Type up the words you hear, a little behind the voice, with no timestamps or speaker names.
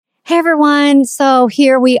Hey everyone. So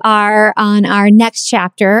here we are on our next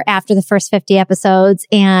chapter after the first 50 episodes.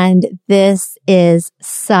 And this is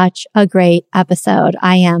such a great episode.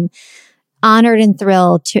 I am honored and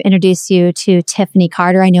thrilled to introduce you to Tiffany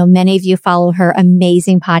Carter. I know many of you follow her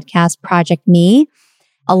amazing podcast, Project Me.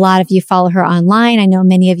 A lot of you follow her online. I know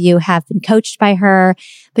many of you have been coached by her,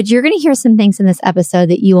 but you're going to hear some things in this episode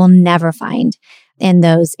that you will never find in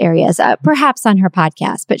those areas, perhaps on her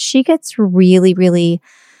podcast. But she gets really, really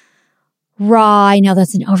raw. I know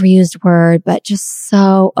that's an overused word, but just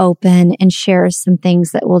so open and shares some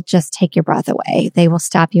things that will just take your breath away. They will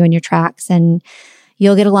stop you in your tracks and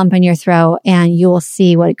you'll get a lump in your throat and you will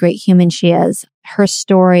see what a great human she is. Her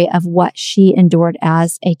story of what she endured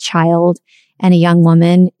as a child and a young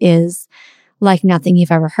woman is like nothing you've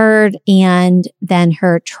ever heard. And then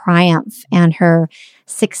her triumph and her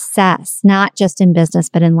success, not just in business,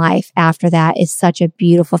 but in life after that, is such a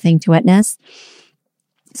beautiful thing to witness.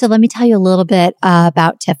 So let me tell you a little bit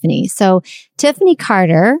about Tiffany. So Tiffany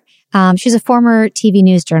Carter, she's a former TV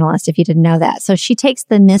news journalist, if you didn't know that. So she takes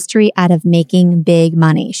the mystery out of making big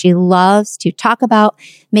money. She loves to talk about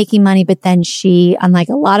making money, but then she, unlike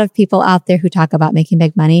a lot of people out there who talk about making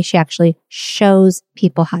big money, she actually shows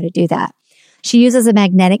people how to do that. She uses a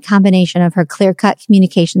magnetic combination of her clear-cut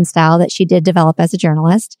communication style that she did develop as a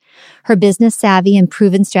journalist, her business savvy and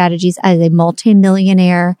proven strategies as a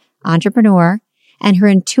multimillionaire entrepreneur, and her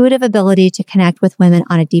intuitive ability to connect with women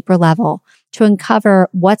on a deeper level to uncover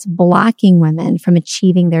what's blocking women from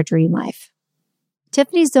achieving their dream life.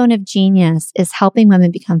 Tiffany's zone of genius is helping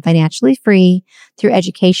women become financially free through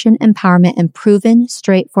education, empowerment, and proven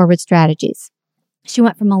straightforward strategies. She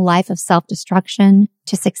went from a life of self-destruction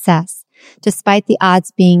to success, despite the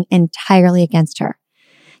odds being entirely against her.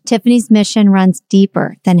 Tiffany's mission runs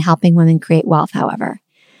deeper than helping women create wealth, however.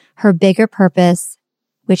 Her bigger purpose,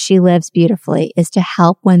 which she lives beautifully, is to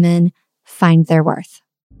help women find their worth.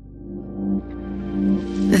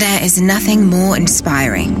 There is nothing more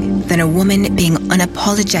inspiring than a woman being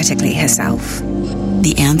unapologetically herself.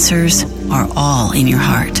 The answers are all in your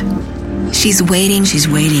heart. She's waiting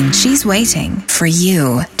for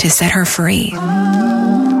you to set her free.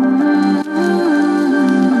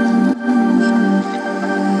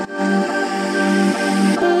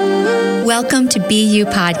 Welcome to Be You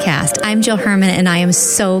Podcast. I'm Jill Herman, and I am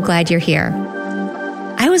so glad you're here.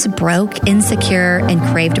 I was broke, insecure, and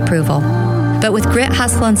craved approval. But with grit,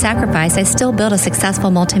 hustle, and sacrifice, I still built a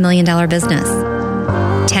successful multi-million-dollar business.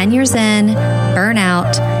 10 years in,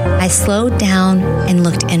 burnout, I slowed down and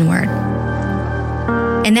looked inward.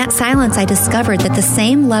 In that silence, I discovered that the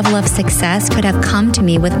same level of success could have come to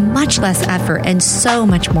me with much less effort and so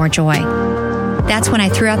much more joy. That's when I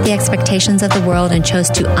threw out the expectations of the world and chose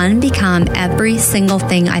to unbecome every single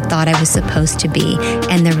thing I thought I was supposed to be.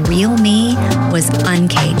 And the real me was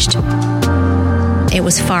uncaged. It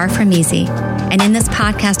was far from easy. And in this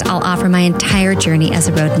podcast, I'll offer my entire journey as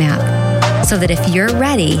a roadmap so that if you're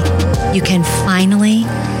ready, you can finally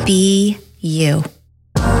be you.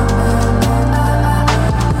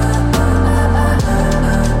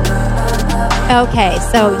 Okay,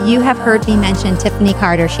 so you have heard me mention Tiffany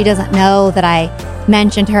Carter. She doesn't know that I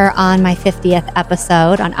mentioned her on my 50th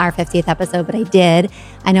episode, on our 50th episode, but I did.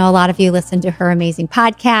 I know a lot of you listen to her amazing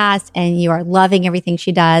podcast and you are loving everything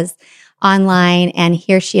she does online. And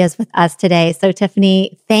here she is with us today. So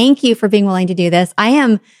Tiffany, thank you for being willing to do this. I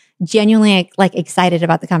am genuinely excited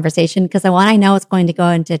about the conversation because I know it's going to go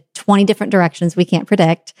into 20 different directions we can't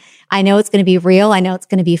predict. I know it's going to be real. I know it's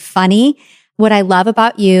going to be funny. What I love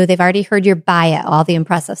about you, they've already heard your bio, all the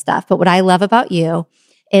impressive stuff. But what I love about you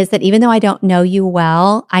is that even though I don't know you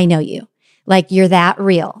well, I know you. Like you're that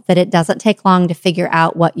real, that it doesn't take long to figure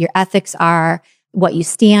out what your ethics are, what you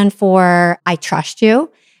stand for. I trust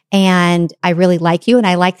you and I really like you. And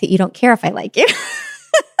I like that you don't care if I like you.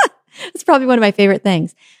 It's probably one of my favorite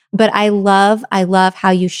things. But I love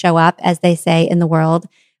how you show up, as they say in the world,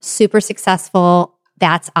 super successful.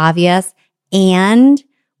 That's obvious. And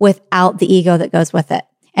without the ego that goes with it.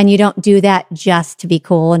 And you don't do that just to be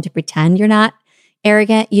cool and to pretend you're not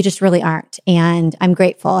arrogant. You just really aren't. And I'm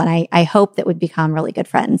grateful. And I hope that we'd become really good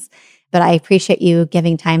friends. But I appreciate you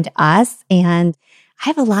giving time to us. And I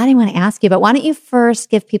have a lot I want to ask you, but why don't you first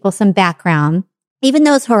give people some background, even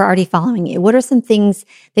those who are already following you? What are some things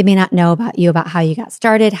they may not know about you, about how you got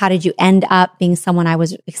started? How did you end up being someone I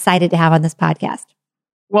was excited to have on this podcast?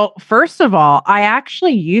 Well, first of all, I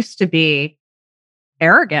actually used to be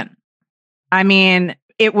arrogant. I mean,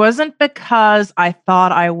 it wasn't because I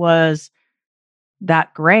thought I was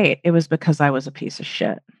that great. It was because I was a piece of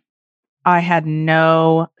shit. I had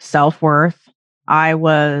no self-worth. I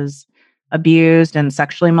was abused and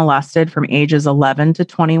sexually molested from ages 11 to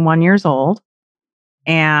 21 years old.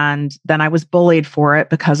 And then I was bullied for it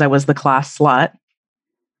because I was the class slut.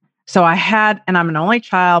 So and I'm an only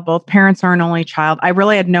child. Both parents are an only child. I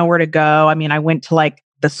really had nowhere to go. I mean, I went to like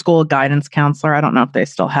the school guidance counselor. I don't know if they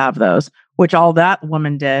still have those, which all that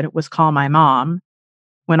woman did was call my mom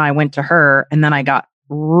when I went to her. And then I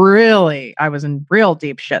was in real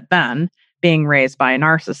deep shit then, being raised by a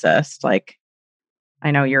narcissist. Like,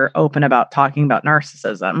 I know you're open about talking about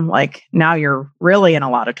narcissism. Like, now you're really in a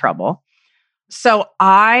lot of trouble. So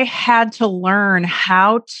I had to learn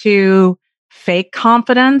how to fake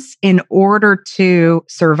confidence in order to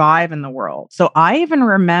survive in the world. So I even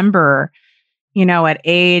remember, in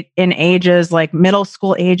ages like middle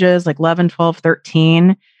school ages, like 11, 12,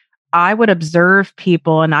 13, I would observe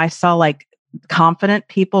people and I saw like confident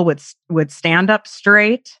people would stand up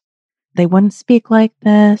straight. They wouldn't speak like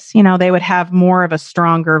this. They would have more of a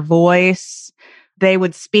stronger voice. They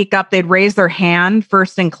would speak up. They'd raise their hand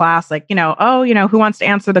first in class, like, who wants to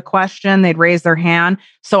answer the question? They'd raise their hand.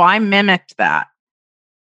 So I mimicked that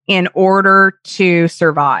in order to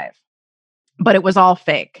survive, but it was all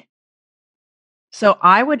fake. So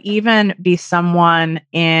I would even be someone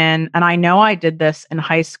and I know I did this in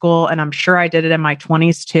high school, and I'm sure I did it in my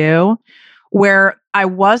 20s too, where I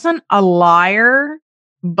wasn't a liar,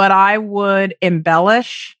 but I would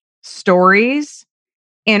embellish stories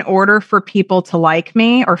in order for people to like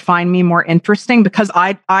me or find me more interesting, because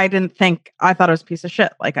I thought it was a piece of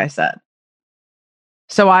shit, like I said.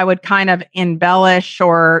 So I would kind of embellish,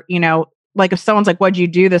 or, like if someone's like, what'd you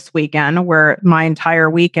do this weekend? Where my entire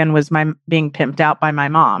weekend was my being pimped out by my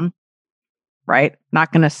mom, right?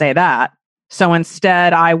 Not going to say that. So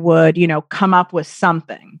instead I would, come up with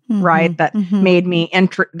something, right? That made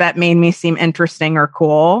me seem interesting or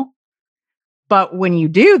cool. But when you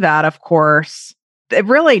do that, of course, it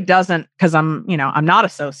really doesn't, because I'm not a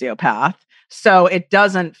sociopath. So it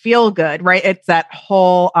doesn't feel good, right? It's that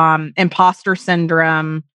whole imposter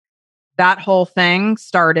syndrome. That whole thing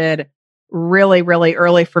started really, really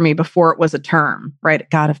early for me, before it was a term, right?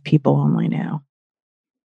 God, if people only knew.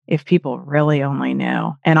 If people really only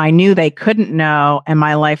knew. And I knew they couldn't know, and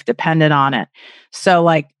my life depended on it. So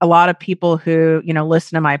like a lot of people who,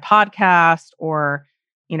 listen to my podcast or,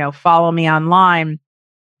 follow me online,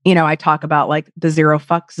 I talk about like the 0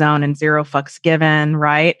 fuck zone and 0 fucks given,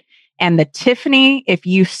 right? And the Tiffany, if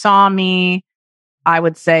you saw me, I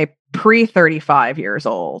would say pre-35 years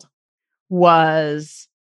old,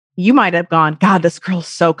 you might have gone, God, this girl's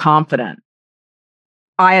so confident.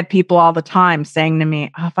 I had people all the time saying to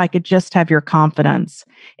me, if I could just have your confidence,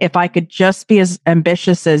 if I could just be as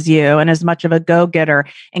ambitious as you and as much of a go-getter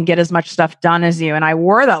and get as much stuff done as you. And I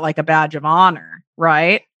wore that like a badge of honor,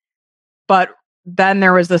 right? But then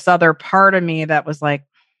there was this other part of me that was like,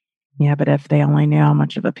 yeah, but if they only knew how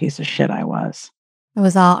much of a piece of shit I was. It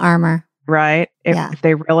was all armor. Right? If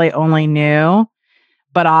they really only knew.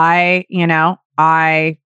 But I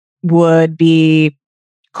would be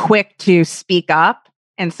quick to speak up.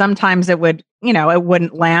 And sometimes it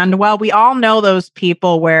wouldn't land well. We all know those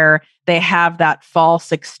people where they have that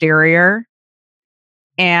false exterior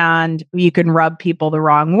and you can rub people the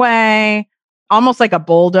wrong way, almost like a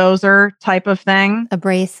bulldozer type of thing.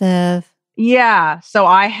 Abrasive. Yeah. So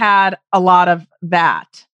I had a lot of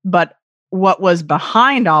that. But what was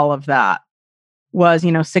behind all of that was,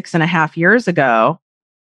 6.5 years ago,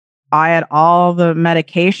 I had all the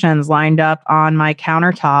medications lined up on my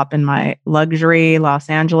countertop in my luxury Los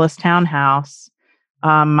Angeles townhouse,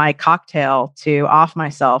 my cocktail to off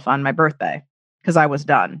myself on my birthday, because I was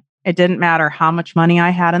done. It didn't matter how much money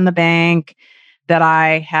I had in the bank, that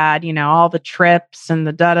I had, all the trips and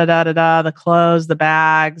the the clothes, the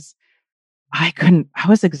bags. I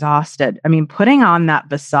was exhausted. I mean, putting on that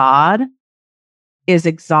facade is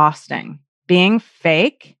exhausting. Being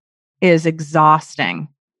fake is exhausting.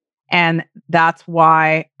 And that's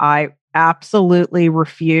why I absolutely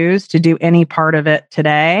refuse to do any part of it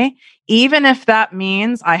today, even if that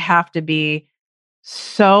means I have to be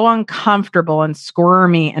so uncomfortable and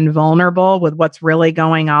squirmy and vulnerable with what's really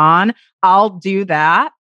going on. I'll do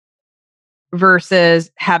that versus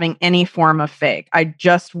having any form of fake.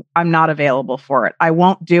 I'm not available for it. I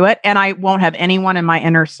won't do it. And I won't have anyone in my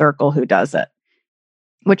inner circle who does it,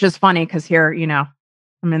 which is funny because here,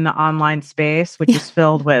 I'm in the online space, which is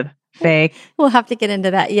filled with fake. We'll have to get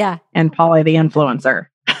into that. Yeah. And Polly the influencer.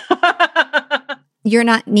 You're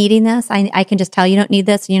not needing this. I can just tell you don't need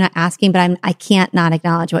this. And you're not asking, but I can't not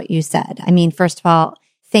acknowledge what you said. I mean, first of all,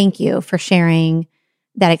 thank you for sharing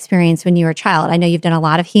that experience when you were a child. I know you've done a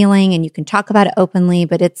lot of healing and you can talk about it openly,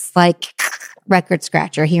 but it's like record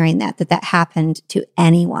scratcher hearing that happened to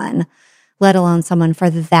anyone. let alone someone for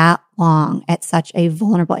that long at such a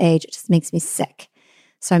vulnerable age. It just makes me sick.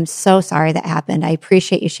 So I'm so sorry that happened. I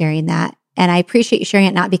appreciate you sharing that. And I appreciate you sharing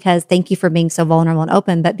it not because thank you for being so vulnerable and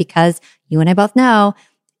open, but because you and I both know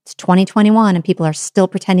it's 2021 and people are still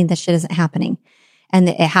pretending this shit isn't happening. And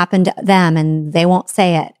it happened to them and they won't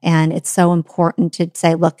say it. And it's so important to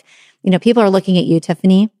say, look, people are looking at you,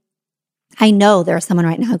 Tiffany. I know there's someone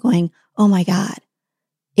right now going, oh my God,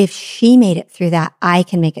 if she made it through that, I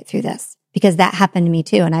can make it through this, because that happened to me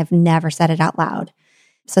too. And I've never said it out loud.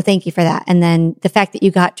 So thank you for that. And then the fact that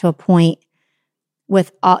you got to a point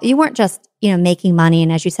with all, you weren't just, making money.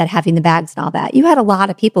 And as you said, having the bags and all that, you had a lot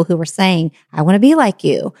of people who were saying, I want to be like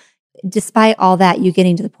you. Despite all that, you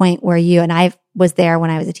getting to the point where and I was there when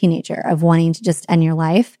I was a teenager of wanting to just end your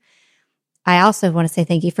life. I also want to say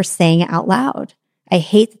thank you for saying it out loud. I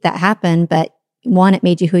hate that happened, but one, it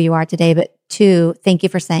made you who you are today. But two, thank you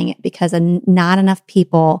for saying it, because not enough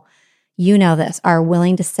people, this, are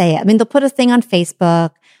willing to say it. I mean, they'll put a thing on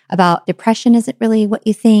Facebook about depression isn't really what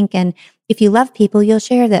you think. And if you love people, you'll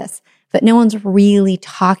share this. But no one's really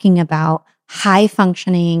talking about high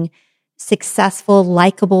functioning, successful,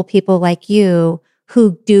 likable people like you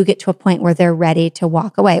who do get to a point where they're ready to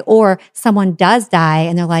walk away. Or someone does die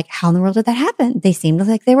and they're like, how in the world did that happen? They seemed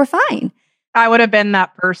like they were fine. I would have been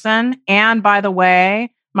that person. And by the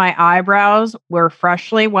way, my eyebrows were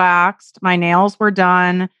freshly waxed. My nails were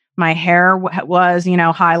done. My hair was,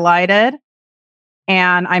 highlighted.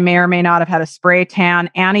 And I may or may not have had a spray tan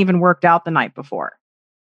and even worked out the night before.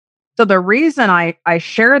 So the reason I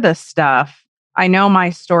share this stuff, I know my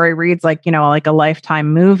story reads like a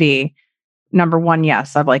Lifetime movie. Number one,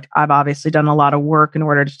 yes, I've obviously done a lot of work in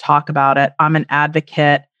order to talk about it. I'm an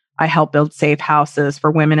advocate. I help build safe houses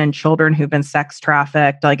for women and children who've been sex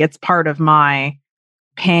trafficked. It's part of my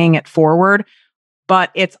paying it forward, but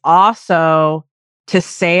it's also to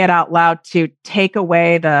say it out loud, to take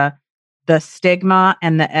away the stigma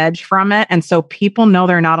and the edge from it. And so people know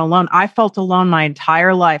they're not alone. I felt alone my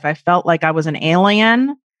entire life. I felt like I was an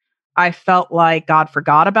alien. I felt like God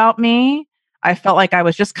forgot about me. I felt like I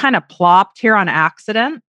was just kind of plopped here on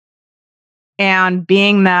accident. And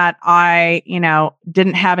being that I,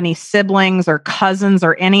 didn't have any siblings or cousins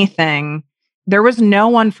or anything, there was no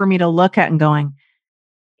one for me to look at and going,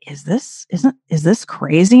 is this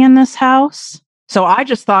crazy in this house? So I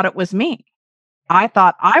just thought it was me. I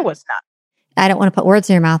thought I was nuts. I don't want to put words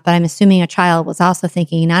in your mouth, but I'm assuming a child was also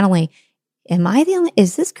thinking, not only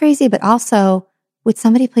is this crazy, but also, would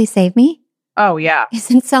somebody please save me? Oh, yeah.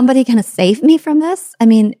 Isn't somebody going to save me from this? I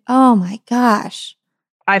mean, oh my gosh.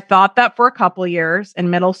 I thought that for a couple years in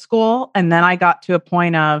middle school. And then I got to a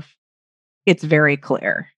point of, it's very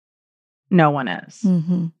clear. No one is.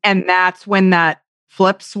 Mm-hmm. And that's when that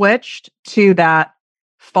flip switched to that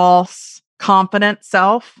false, confident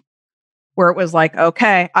self, where it was like,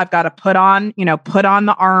 okay, I've got to put on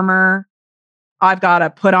the armor. I've got to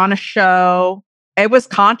put on a show. It was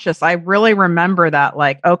conscious. I really remember that,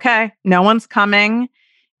 okay, no one's coming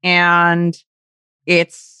and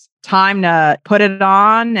it's time to put it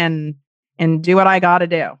on and do what I got to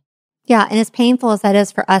do. Yeah. And as painful as that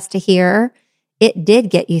is for us to hear, it did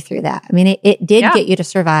get you through that. I mean, it did get you to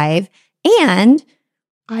survive. And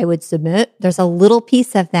I would submit there's a little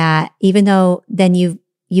piece of that, even though then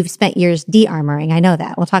you've spent years de-armoring. I know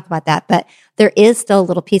that. We'll talk about that. But there is still a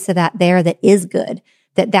little piece of that there that is good.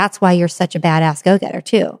 That's why you're such a badass go-getter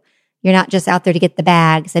too. You're not just out there to get the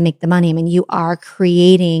bags and make the money. I mean, you are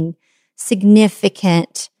creating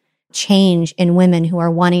significant change in women who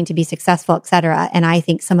are wanting to be successful, et cetera. And I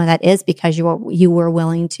think some of that is because you were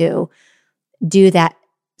willing to do that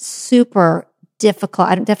super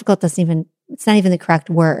difficult. Difficult doesn't even, it's not even the correct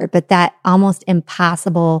word, but that almost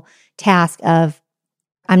impossible task of,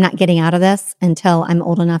 I'm not getting out of this until I'm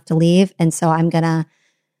old enough to leave. And so I'm going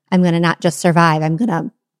to not just survive. I'm going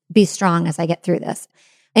to be strong as I get through this.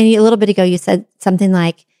 And a little bit ago, you said something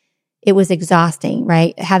like it was exhausting,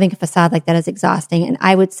 right? Having a facade like that is exhausting. And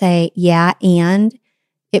I would say, yeah. And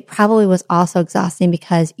it probably was also exhausting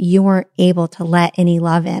because you weren't able to let any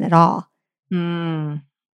love in at all.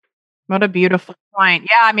 What a beautiful point.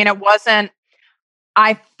 Yeah. I mean, it wasn't,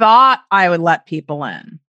 I thought I would let people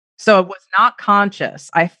in. So it was not conscious.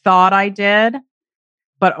 I thought I did,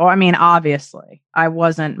 but obviously I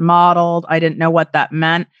wasn't modeled. I didn't know what that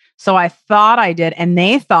meant. So I thought I did, and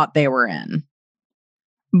they thought they were in,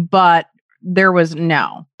 but there was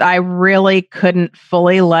I really couldn't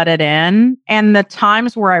fully let it in. And the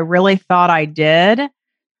times where I really thought I did,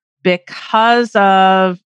 because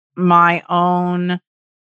of my own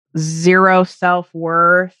zero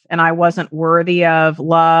self-worth and I wasn't worthy of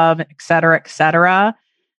love, et cetera,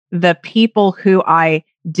 the people who I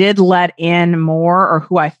did let in more, or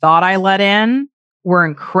who I thought I let in, were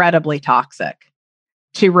incredibly toxic,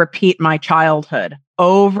 to repeat my childhood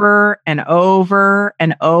over and over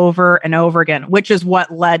and over and over again, which is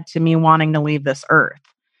what led to me wanting to leave this earth,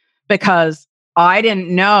 because I didn't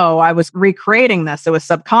know I was recreating this. It was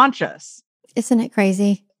subconscious. Isn't it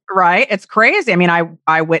crazy? Right? It's crazy. I mean,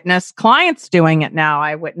 I witness clients doing it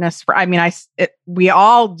now. We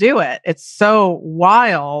all do it. It's so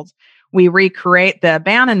wild. We recreate the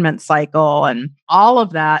abandonment cycle and all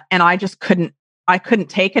of that. And I couldn't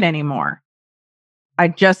take it anymore. I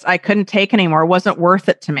couldn't take it anymore. It wasn't worth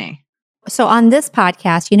it to me. So on this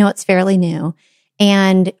podcast, it's fairly new.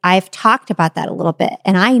 And I've talked about that a little bit.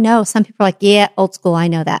 And I know some people are like, yeah, old school, I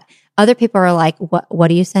know that. Other people are like, what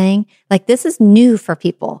are you saying? Like, this is new for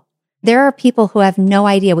people. There are people who have no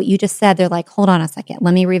idea what you just said. They're like, hold on a second.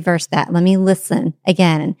 Let me reverse that. Let me listen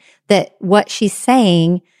again. That what she's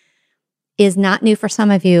saying is not new for some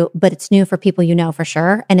of you, but it's new for people for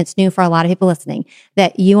sure. And it's new for a lot of people listening,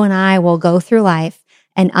 that you and I will go through life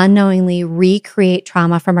and unknowingly recreate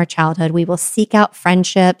trauma from our childhood. We will seek out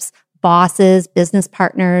friendships, bosses, business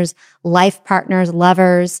partners, life partners,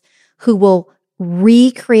 lovers who will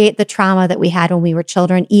recreate the trauma that we had when we were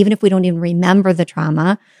children, even if we don't even remember the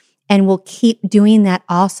trauma. And we'll keep doing that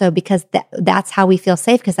also because that's how we feel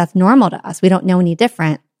safe, because that's normal to us. We don't know any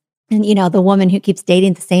different. And, the woman who keeps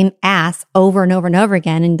dating the same ass over and over and over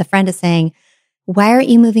again, and the friend is saying, why aren't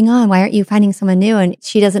you moving on? Why aren't you finding someone new? And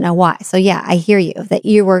she doesn't know why. So yeah, I hear you that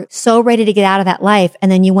you were so ready to get out of that life.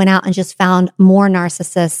 And then you went out and just found more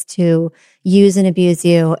narcissists to use and abuse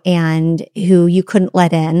you, and who you couldn't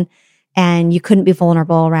let in and you couldn't be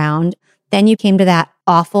vulnerable around. Then you came to that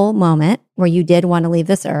awful moment where you did want to leave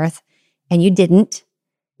this earth and you didn't.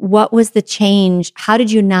 What was the change? How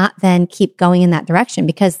did you not then keep going in that direction?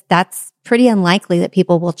 Because that's pretty unlikely that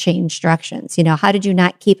people will change directions. How did you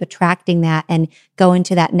not keep attracting that and go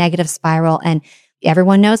into that negative spiral? And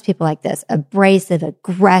everyone knows people like this: abrasive,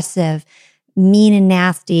 aggressive, mean and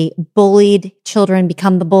nasty, bullied children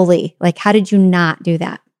become the bully. Like, how did you not do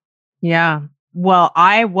that? Yeah. Well,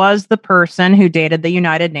 I was the person who dated the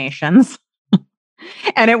United Nations,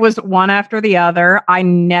 and it was one after the other. I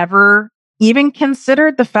never even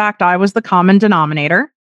considered the fact I was the common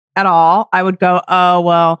denominator at all. I would go, oh,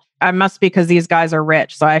 well, I must be because these guys are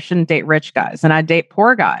rich, so I shouldn't date rich guys. And I'd date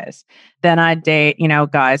poor guys. Then I'd date,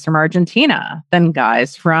 guys from Argentina, then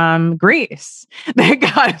guys from Greece, then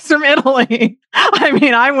guys from Italy. I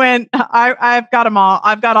mean, I've got them all.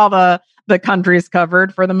 I've got all the countries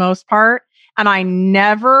covered for the most part. And I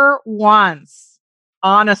never once,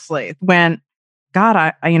 honestly, went,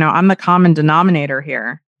 God, I'm the common denominator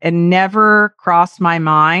here. It never crossed my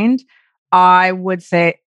mind. I would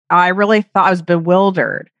say, I really thought, I was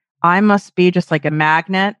bewildered. I must be just like a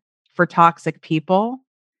magnet for toxic people.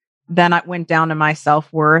 Then I went down to my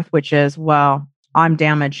self-worth, which is, well, I'm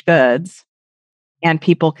damaged goods and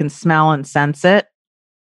people can smell and sense it.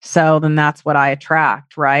 So then that's what I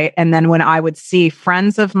attract, right? And then when I would see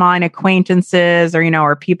friends of mine, acquaintances,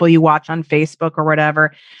 or people you watch on Facebook or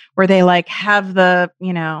whatever, where they like have the,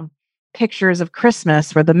 pictures of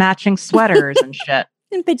Christmas with the matching sweaters and shit.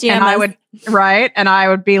 In pajamas. And I would, right? And I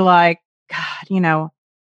would be like, God,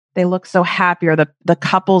 they look so happy. Or the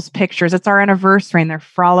couple's pictures, it's our anniversary and they're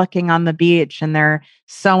frolicking on the beach and they're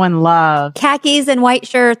so in love. Khakis and white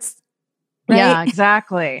shirts. Right? Yeah,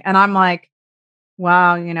 exactly. And I'm like,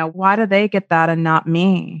 wow, why do they get that and not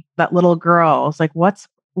me? That little girl. It's like, what's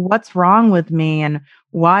wrong with me? And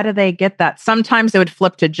why do they get that? Sometimes it would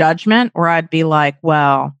flip to judgment, or I'd be like,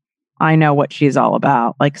 well, I know what she's all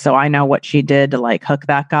about. Like, so I know what she did to like hook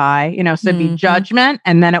that guy, so it'd be judgment.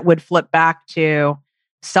 And then it would flip back to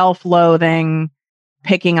self-loathing,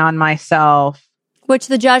 picking on myself. Which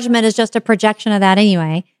the judgment is just a projection of that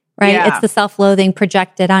anyway, right? Yeah. It's the self-loathing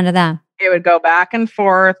projected onto them. It would go back and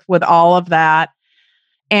forth with all of that.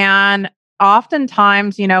 And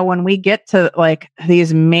oftentimes, when we get to like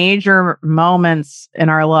these major moments in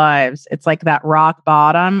our lives, it's like that rock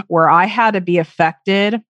bottom where I had to be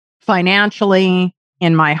affected financially,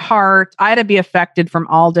 in my heart. I had to be affected from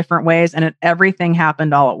all different ways, and everything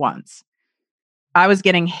happened all at once. I was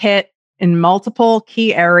getting hit in multiple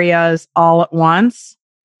key areas all at once.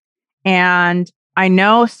 And I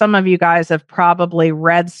know some of you guys have probably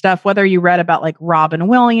read stuff, whether you read about like Robin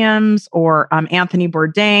Williams or Anthony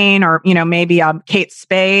Bourdain, or, maybe Kate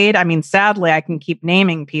Spade. I mean, sadly, I can keep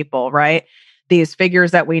naming people, right? These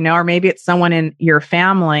figures that we know, or maybe it's someone in your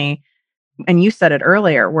family. And you said it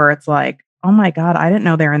earlier, where it's like, oh my God, I didn't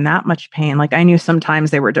know they're in that much pain. Like, I knew sometimes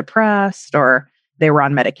they were depressed or they were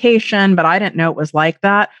on medication, but I didn't know it was like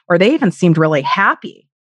that. Or they even seemed really happy.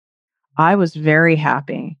 I was very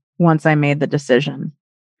happy once I made the decision.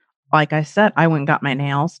 Like I said, I went and got my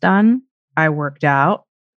nails done. I worked out.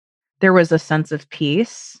 There was a sense of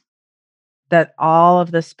peace that all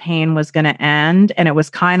of this pain was going to end. And it was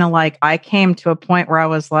kind of like I came to a point where I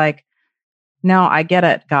was like, no, I get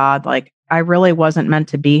it, God. Like, I really wasn't meant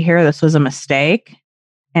to be here. This was a mistake.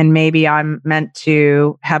 And maybe I'm meant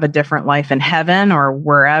to have a different life in heaven or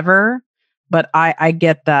wherever. But I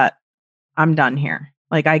get that I'm done here.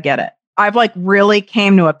 Like, I get it. I've like really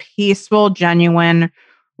came to a peaceful, genuine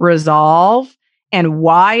resolve. And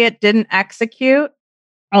why it didn't execute,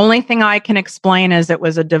 only thing I can explain is it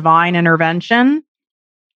was a divine intervention.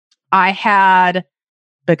 I had,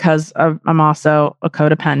 because I'm also a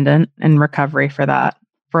codependent in recovery for that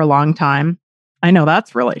for a long time. I know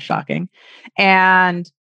that's really shocking. And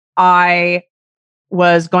I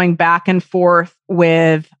was going back and forth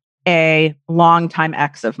with a longtime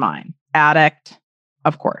ex of mine, addict,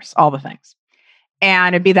 of course, all the things.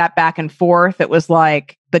 And it'd be that back and forth. It was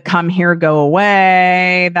like the come here, go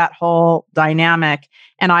away, that whole dynamic.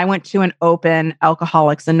 And I went to an open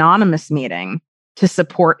Alcoholics Anonymous meeting to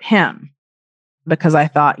support him because I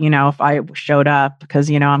thought, if I showed up because,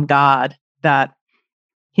 I'm God, that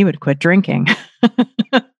he would quit drinking.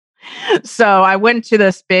 So I went to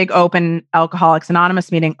this big open Alcoholics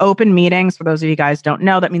Anonymous meeting. Open meetings, for those of you guys don't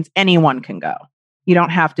know, that means anyone can go. You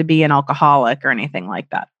don't have to be an alcoholic or anything like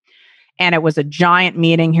that. And it was a giant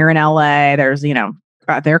meeting here in LA. There's,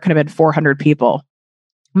 there could have been 400 people.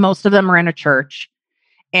 Most of them were in a church.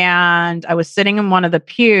 And I was sitting in one of the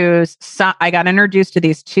pews. So I got introduced to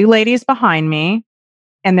these two ladies behind me,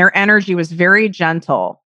 and their energy was very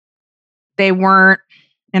gentle. They weren't,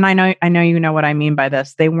 and I know you know what I mean by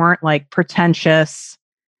this. They weren't like pretentious.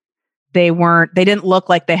 They didn't look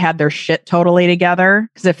like they had their shit totally together.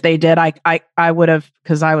 Because if they did, I would have,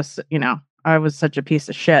 because I was, I was such a piece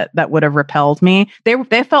of shit, that would have repelled me.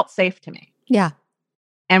 They felt safe to me. Yeah.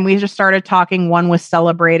 And we just started talking. One was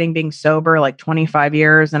celebrating being sober like 25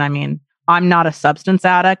 years. And I mean, I'm not a substance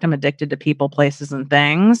addict. I'm addicted to people, places, and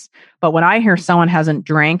things. But when I hear someone hasn't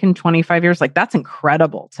drank in 25 years, like that's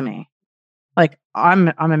incredible to me. Like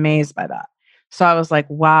I'm amazed by that. So I was like,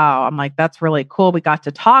 wow. I'm like, that's really cool. We got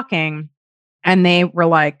to talking, and they were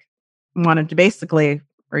like, wanted to basically,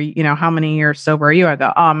 or how many years sober are you? I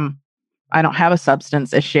go, I don't have a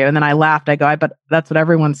substance issue. And then I laughed. I go, but that's what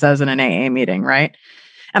everyone says in an AA meeting, right?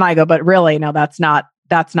 And I go, but really, no, that's not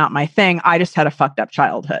my thing. I just had a fucked up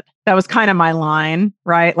childhood. That was kind of my line,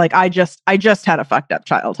 right? Like I just had a fucked up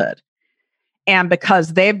childhood. And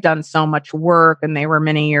because they've done so much work and they were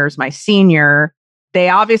many years my senior, they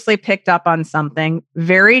obviously picked up on something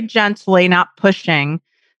very gently, not pushing,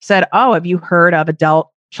 said, oh, have you heard of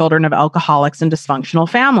adult children of alcoholics and dysfunctional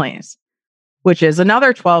families? Which is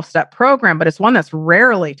another 12-step program, but it's one that's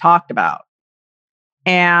rarely talked about.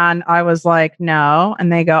 And I was like, no.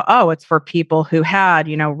 And they go, oh, it's for people who had,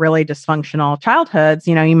 really dysfunctional childhoods.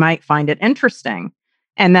 You might find it interesting.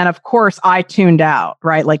 And then, of course, I tuned out,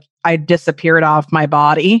 right? Like I disappeared off my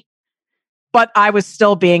body, but I was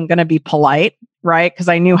still going to be polite, right? Because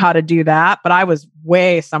I knew how to do that, but I was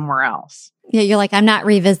way somewhere else. Yeah, you're like, I'm not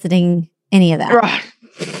revisiting any of that.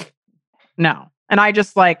 Right. No. And I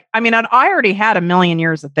just I already had 1 million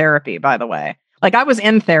years of therapy, by the way. Like I was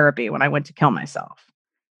in therapy when I went to kill myself.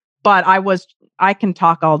 But I can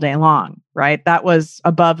talk all day long, right? That was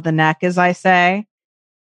above the neck, as I say,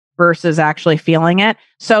 versus actually feeling it.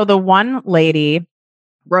 So the one lady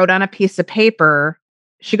wrote on a piece of paper,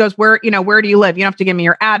 she goes, where do you live? You don't have to give me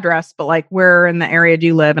your address, but like, where in the area do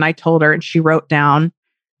you live? And I told her, and she wrote down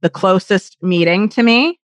the closest meeting to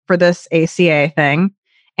me for this ACA thing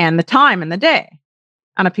and the time and the day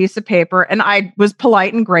on a piece of paper. And I was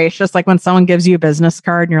polite and gracious, like when someone gives you a business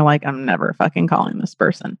card and you're like, I'm never fucking calling this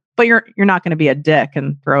person. But you're not going to be a dick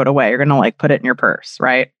and throw it away. You're going to put it in your purse,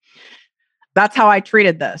 right? That's how I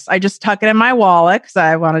treated this. I just tuck it in my wallet because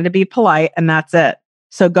I wanted to be polite, and that's it.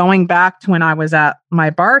 So going back to when I was at my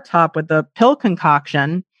bar top with the pill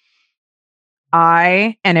concoction,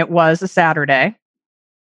 and it was a Saturday,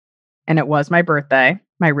 and it was my birthday,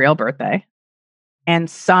 my real birthday. And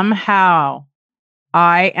somehow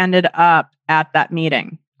I ended up at that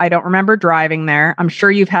meeting. I don't remember driving there. I'm sure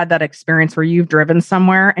you've had that experience where you've driven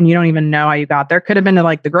somewhere and you don't even know how you got there. Could have been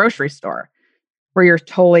to the grocery store where you're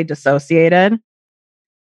totally dissociated.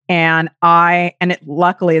 And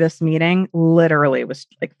luckily this meeting literally was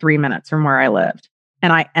 3 minutes from where I lived.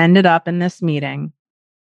 And I ended up in this meeting.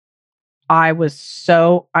 I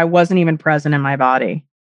wasn't even present in my body.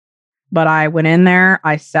 But I went in there,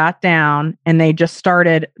 I sat down, and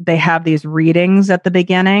they have these readings at the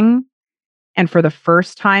beginning. And for the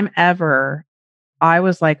first time ever, I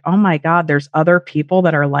was like, oh my God, there's other people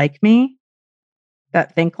that are like me,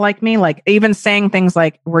 that think like me. Like even saying things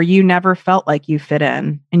like, where you never felt like you fit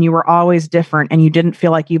in and you were always different and you didn't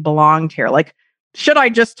feel like you belonged here. Like, should I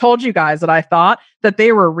just told you guys that I thought that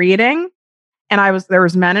they were reading, and there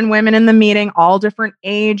was men and women in the meeting, all different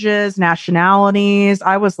ages, nationalities.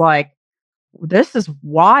 I was like, this is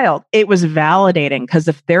wild. It was validating, because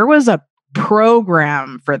if there was a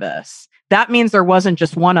program for this, that means there wasn't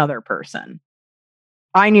just one other person.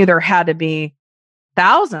 I knew there had to be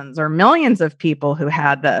thousands or millions of people who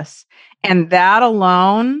had this. And that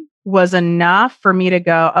alone was enough for me to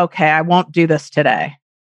go, okay, I won't do this today.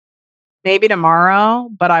 Maybe tomorrow,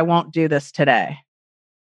 but I won't do this today.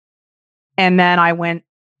 And then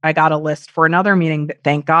I got a list for another meeting.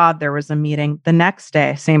 Thank God there was a meeting the next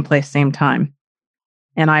day, same place, same time.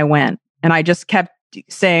 And I went, and I just kept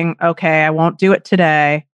saying, okay, I won't do it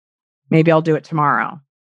today. Maybe I'll do it tomorrow.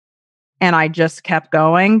 And I just kept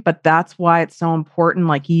going. But that's why it's so important.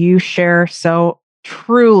 Like, you share so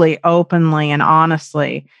truly, openly, and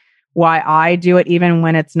honestly why I do it, even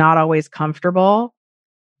when it's not always comfortable,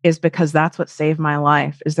 is because that's what saved my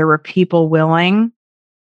life. Is there were people willing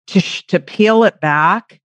to peel it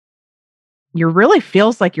back. You really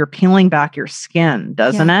feels like you're peeling back your skin,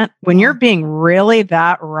 doesn't it? When you're being really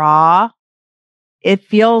that raw, it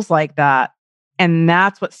feels like that. And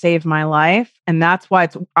that's what saved my life. And that's why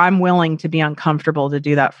I'm willing to be uncomfortable to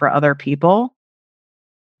do that for other people,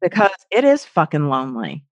 because it is fucking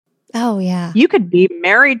lonely. Oh, yeah. You could be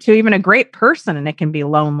married to even a great person and it can be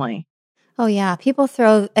lonely. Oh, yeah. People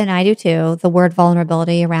throw, and I do too, the word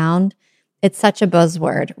vulnerability around. It's such a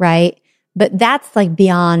buzzword, right? But that's like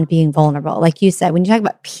beyond being vulnerable. Like you said, when you talk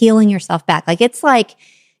about peeling yourself back, it's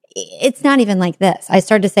not even like this. I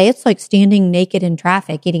started to say it's like standing naked in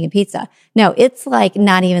traffic eating a pizza. No, it's like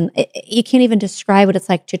not even, you can't even describe what it's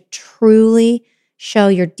like to truly show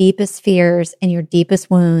your deepest fears and your deepest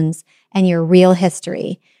wounds and your real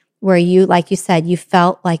history, where you, like you said, you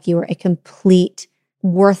felt like you were a complete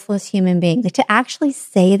worthless human being. Like, to actually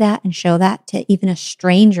say that and show that to even a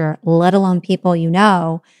stranger, let alone people you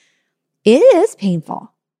know, it is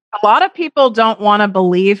painful. A lot of people don't want to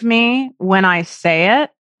believe me when I say it,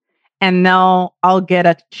 and I'll get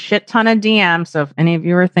a shit ton of DMs. So if any of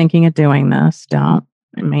you are thinking of doing this, don't.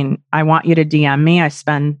 I mean, I want you to DM me. I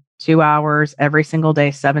spend 2 hours every single day,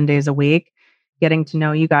 7 days a week, getting to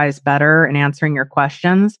know you guys better and answering your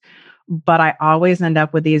questions. But I always end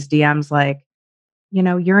up with these DMs like,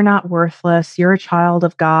 you're not worthless. You're a child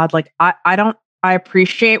of God. Like, I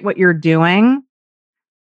appreciate what you're doing,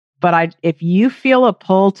 but if you feel a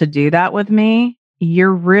pull to do that with me,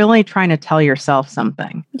 you're really trying to tell yourself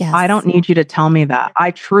something. Yes. I don't need you to tell me that.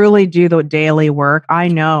 I truly do the daily work. I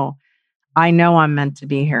know I'm meant to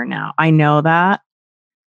be here now. I know that.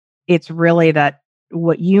 It's really that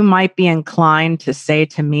what you might be inclined to say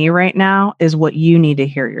to me right now is what you need to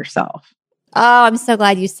hear yourself. Oh, I'm so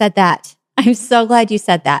glad you said that. I'm so glad you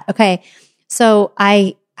said that. Okay. So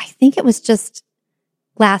I think it was just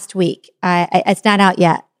last week. It's not out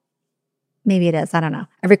yet. Maybe it is. I don't know.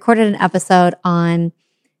 I recorded an episode on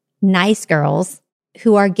nice girls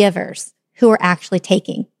who are givers, who are actually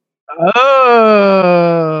taking.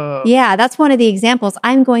 Oh. Yeah, that's one of the examples.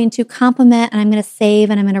 I'm going to compliment and I'm going to save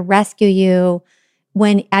and I'm going to rescue you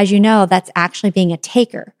when, as you know, that's actually being a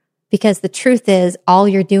taker. Because the truth is, all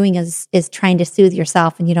you're doing is trying to soothe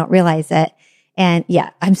yourself and you don't realize it. And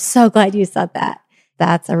yeah, I'm so glad you said that.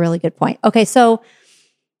 That's a really good point. Okay, so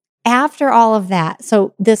after all of that,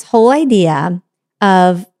 so this whole idea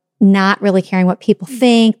of not really caring what people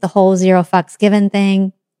think, the whole zero fucks given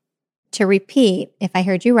thing, to repeat, if I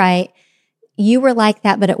heard you right, you were like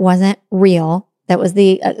that, but it wasn't real. That was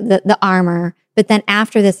the armor. But then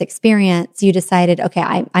after this experience, you decided, okay,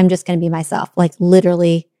 I'm just going to be myself, like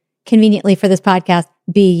literally, conveniently for this podcast,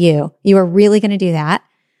 be you. You are really going to do that.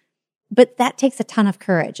 But that takes a ton of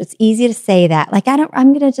courage. It's easy to say that. Like,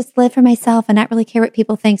 I'm going to just live for myself and not really care what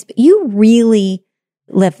people think. But you really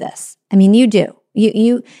live this. I mean, you do.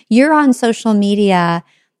 You're on social media.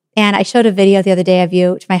 And I showed a video the other day of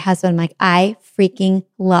you to my husband. I'm like, I freaking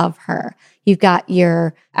love her. You've got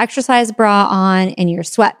your exercise bra on and your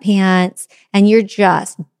sweatpants, and you're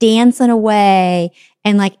just dancing away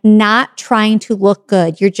and like not trying to look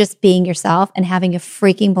good. You're just being yourself and having a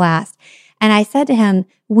freaking blast. And I said to him,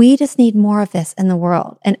 we just need more of this in the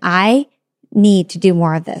world. And I need to do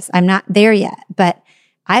more of this. I'm not there yet, but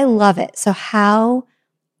I love it. So how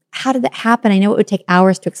did that happen? I know it would take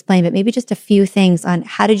hours to explain, but maybe just a few things on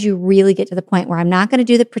how did you really get to the point where I'm not going to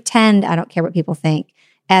do the pretend, I don't care what people think.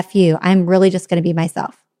 F you. I'm really just going to be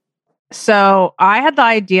myself. So I had the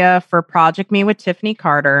idea for Project Me with Tiffany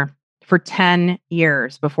Carter for 10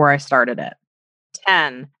 years before I started it.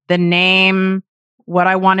 10. The name, what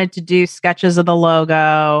I wanted to do, sketches of the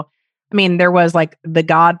logo. I mean, there was like the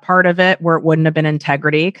God part of it where it wouldn't have been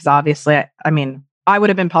integrity because obviously, I would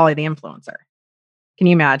have been Polly the influencer. Can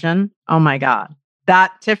you imagine? Oh my God.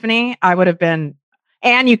 That, Tiffany, I would have been,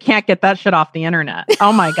 and you can't get that shit off the internet.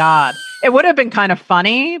 Oh my God. It would have been kind of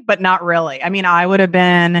funny, but not really. I mean, I would have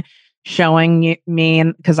been showing me,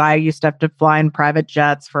 because I used to have to fly in private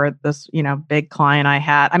jets for this, big client I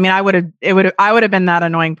had. I mean, I would have been that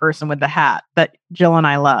annoying person with the hat that Jill and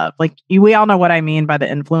I love. Like, we all know what I mean by the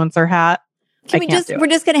influencer hat. We're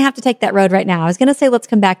just going to have to take that road right now. I was going to say, let's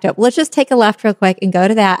come back to it. Let's just take a left real quick and go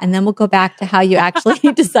to that. And then we'll go back to how you actually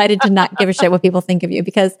decided to not give a shit what people think of you.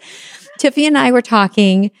 Because Tiffany and I were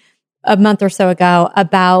talking a month or so ago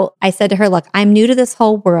about, I said to her, look, I'm new to this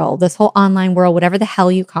whole world, this whole online world, whatever the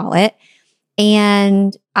hell you call it.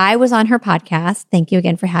 And I was on her podcast. Thank you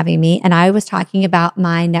again for having me. And I was talking about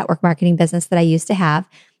my network marketing business that I used to have.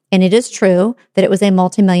 And it is true that it was a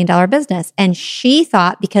multi-million-dollar business. And she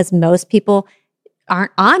thought, because most people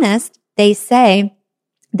aren't honest, they say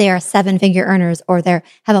they are 7-figure earners or they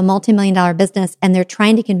have a multi-million-dollar business and they're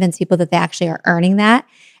trying to convince people that they actually are earning that.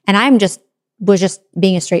 And was just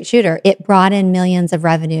being a straight shooter. It brought in millions of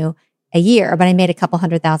revenue a year, but I made a couple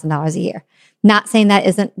 $100,000 a year. Not saying that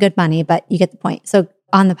isn't good money, but you get the point. So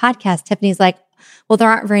on the podcast, Tiffany's like, well, there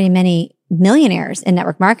aren't very many millionaires in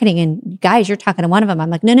network marketing. And guys, you're talking to one of them. I'm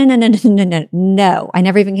like, no. I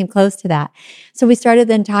never even came close to that. So we started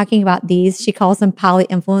then talking about these. She calls them poly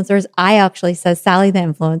influencers. I actually says Sally the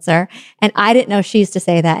influencer. And I didn't know she used to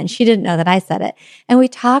say that. And she didn't know that I said it. And we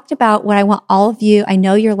talked about what I want all of you. I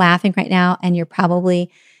know you're laughing right now and you're probably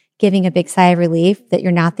giving a big sigh of relief that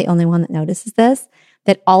you're not the only one that notices this,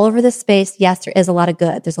 that all over this space, yes, there is a lot of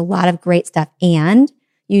good. There's a lot of great stuff. And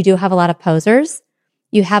you do have a lot of posers.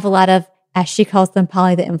 You have a lot of, as she calls them,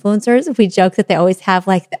 Polly the influencers. We joke that they always have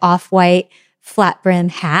like the off-white flat brim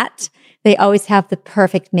hat. They always have the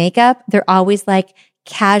perfect makeup. They're always like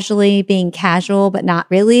casually being casual, but not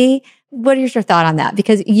really. What is your thought on that?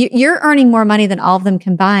 Because you're earning more money than all of them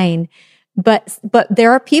combined. But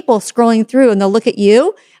there are people scrolling through and they'll look at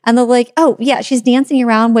you and they're like, oh yeah, she's dancing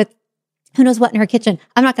around with who knows what in her kitchen.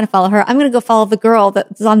 I'm not going to follow her. I'm going to go follow the girl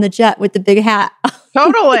that's on the jet with the big hat.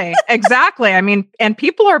 Totally. Exactly. I mean, and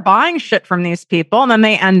people are buying shit from these people and then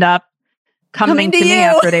they end up coming to me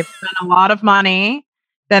after they've spent a lot of money.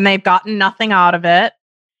 Then they've gotten nothing out of it.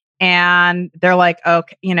 And they're like,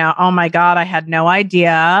 okay, oh my God, I had no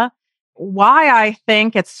idea. Why I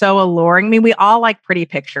think it's so alluring. I mean, we all like pretty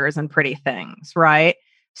pictures and pretty things, right?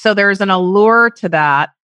 So there's an allure to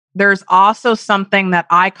that. There's also something that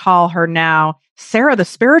I call her now, Sarah, the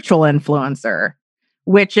spiritual influencer,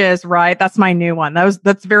 which is right. That's my new one.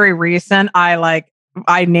 That's very recent. I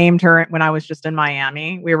named her when I was just in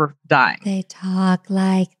Miami. We were dying. They talk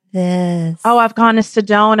like this. Oh, I've gone to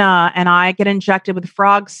Sedona and I get injected with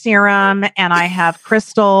frog serum and I have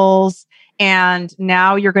crystals. And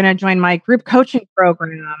now you're going to join my group coaching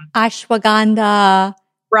program. Ashwagandha.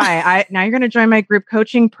 Right. Now you're going to join my group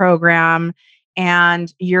coaching program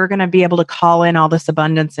and you're going to be able to call in all this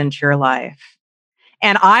abundance into your life.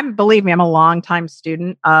 And believe me, I'm a longtime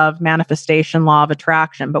student of manifestation, law of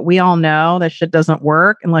attraction, but we all know that shit doesn't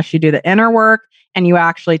work unless you do the inner work and you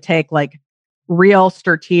actually take like real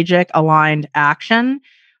strategic aligned action.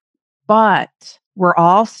 But we're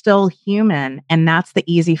all still human and that's the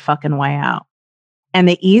easy fucking way out. And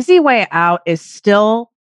the easy way out is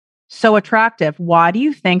still so attractive. Why do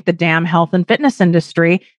you think the damn health and fitness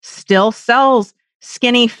industry still sells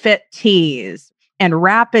skinny fit teas and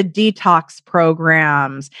rapid detox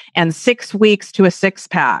programs and 6 weeks to a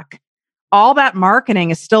 6-pack? All that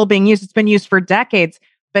marketing is still being used. It's been used for decades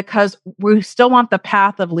because we still want the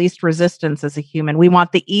path of least resistance as a human. We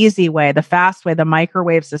want the easy way, the fast way, the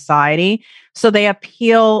microwave society. So they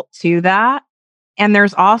appeal to that. And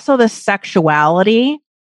there's also the sexuality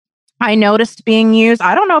I noticed being used.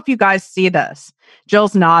 I don't know if you guys see this.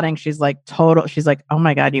 Jill's nodding. She's like, oh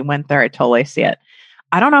my God, you went there. I totally see it.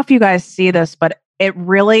 I don't know if you guys see this, but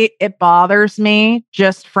it bothers me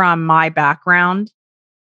just from my background.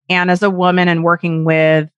 And as a woman and working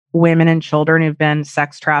with women and children who've been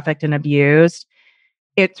sex trafficked and abused,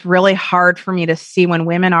 it's really hard for me to see when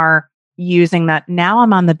women are using that. Now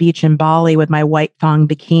I'm on the beach in Bali with my white thong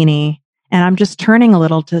bikini and I'm just turning a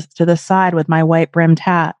little to the side with my white brimmed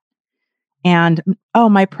hat. And, oh,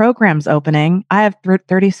 my program's opening. I have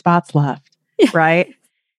 30 spots left, right?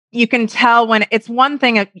 You can tell when it's one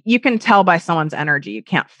thing, you can tell by someone's energy. You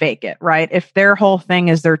can't fake it, right? If their whole thing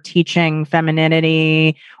is they're teaching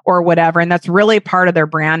femininity or whatever, and that's really part of their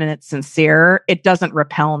brand and it's sincere, it doesn't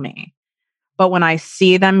repel me. But when I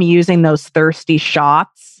see them using those thirsty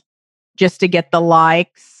shots just to get the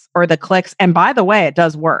likes or the clicks, and by the way, it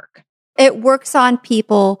does work. It works on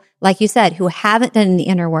people, like you said, who haven't done the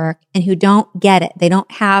inner work and who don't get it. They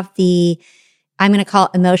don't have the, I'm going to call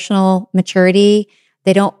it emotional maturity.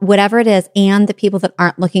 They don't, whatever it is, and the people that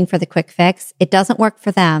aren't looking for the quick fix, it doesn't work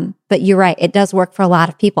for them. But you're right, it does work for a lot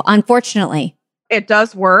of people, unfortunately. It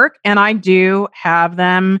does work. And I do have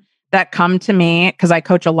them that come to me because I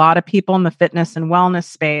coach a lot of people in the fitness and wellness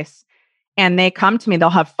space. And they come to me, they'll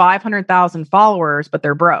have 500,000 followers, but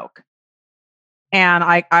they're broke. And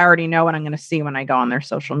I already know what I'm going to see when I go on their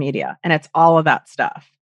social media. And it's all of that stuff.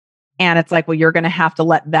 And it's like, well, you're going to have to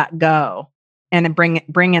let that go and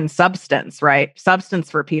bring in substance, right? Substance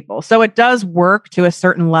for people. So it does work to a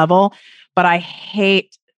certain level, but I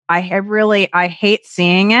hate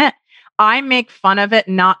seeing it. I make fun of it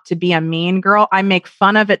not to be a mean girl. I make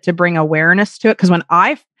fun of it to bring awareness to it. Because when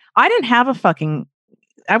I didn't have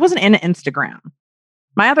I wasn't into Instagram.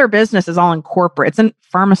 My other business is all in corporate. It's in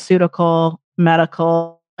pharmaceutical,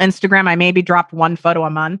 medical. Instagram, I maybe dropped one photo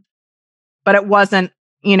a month, but it wasn't,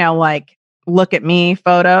 like look at me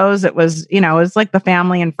photos. It was, it was like the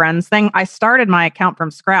family and friends thing. I started my account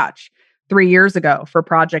from scratch 3 years ago for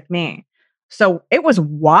Project Me. So it was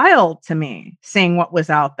wild to me seeing what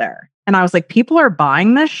was out there. And I was like, people are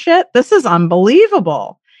buying this shit. This is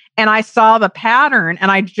unbelievable. And I saw the pattern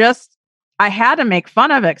and I had to make fun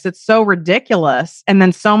of it because it's so ridiculous. And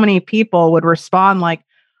then so many people would respond like,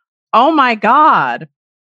 oh my God,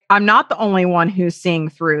 I'm not the only one who's seeing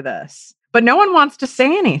through this. But no one wants to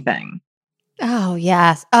say anything. Oh,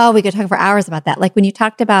 yes. Oh, we could talk for hours about that. Like when you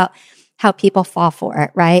talked about how people fall for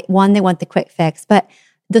it, right? One, they want the quick fix, but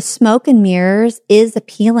the smoke and mirrors is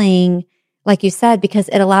appealing, like you said, because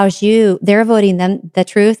it allows you, they're avoiding the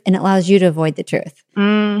truth and it allows you to avoid the truth.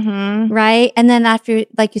 Mm-hmm. Right? And then after,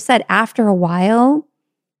 like you said, after a while,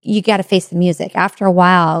 you got to face the music. After a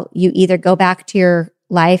while, you either go back to your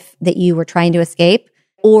life that you were trying to escape,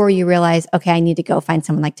 or you realize, okay, I need to go find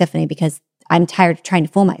someone like Tiffany because I'm tired of trying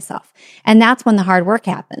to fool myself. And that's when the hard work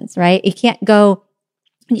happens, right? You can't go,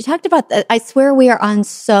 and you talked about that. I swear we are on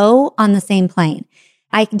the same plane.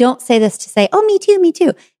 I don't say this to say, oh, me too, me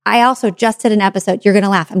too. I also just did an episode, you're going to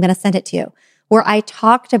laugh, I'm going to send it to you, where I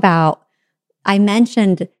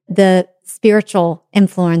mentioned the spiritual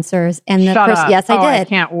influencers and the person. Yes, I did. I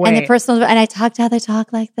can't wait. And the personal, and I talked how they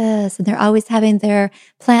talk like this, and they're always having their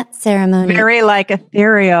plant ceremony. Very like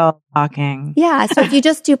ethereal talking. Yeah. So if you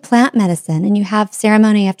just do plant medicine and you have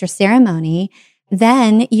ceremony after ceremony,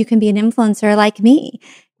 then you can be an influencer like me.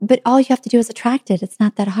 But all you have to do is attract it. It's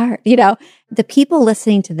not that hard. The people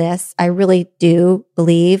listening to this, I really do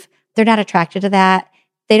believe they're not attracted to that.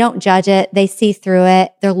 They don't judge it. They see through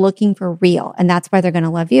it. They're looking for real. And that's why they're going to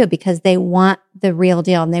love you, because they want the real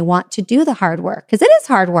deal and they want to do the hard work, because it is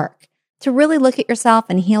hard work to really look at yourself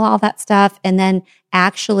and heal all that stuff and then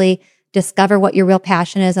actually discover what your real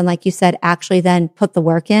passion is. And like you said, actually then put the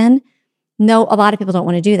work in. No, a lot of people don't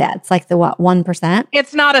want to do that. It's like the 1%?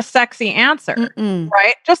 It's not a sexy answer,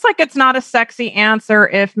 right? Just like it's not a sexy answer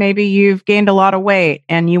if maybe you've gained a lot of weight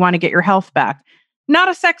and you want to get your health back. Not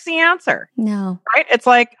a sexy answer. No. Right? It's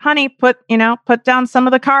like, honey, put down some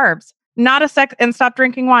of the carbs. And stop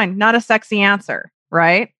drinking wine. Not a sexy answer,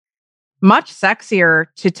 right? Much sexier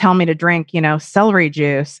to tell me to drink, celery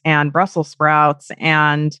juice and Brussels sprouts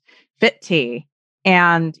and fit tea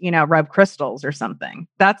and, rub crystals or something.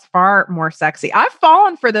 That's far more sexy. I've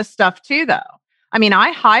fallen for this stuff too, though. I mean,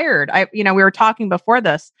 we were talking before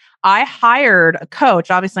this. I hired a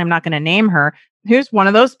coach. Obviously, I'm not going to name her, who's one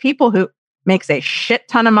of those people who makes a shit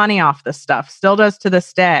ton of money off this stuff, still does to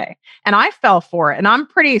this day. And I fell for it. And I'm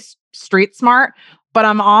pretty street smart, but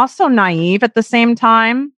I'm also naive at the same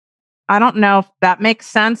time. I don't know if that makes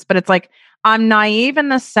sense, but it's like, I'm naive in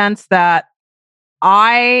the sense that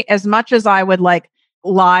as much as I would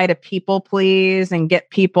lie to people please and get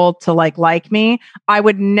people to like me, I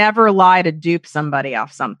would never lie to dupe somebody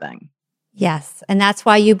off something. Yes. And that's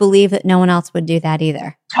why you believe that no one else would do that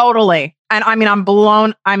either. Totally. And I'm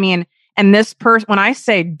blown. And this person, when I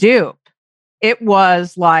say dupe, it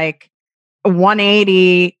was like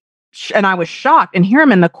 180. And I was shocked. And here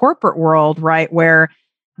I'm in the corporate world, right? Where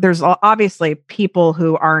there's obviously people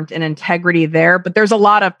who aren't in integrity there, but there's a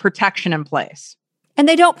lot of protection in place. And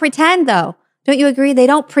they don't pretend, though. Don't you agree? They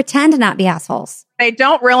don't pretend to not be assholes. They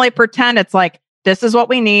don't really pretend. It's like, this is what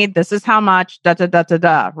we need. This is how much, da, da, da, da,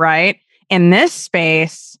 da, right? In this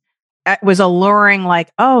space, it was alluring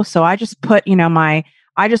like, oh, so I just put, I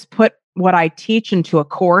just put what I teach into a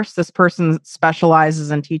course. This person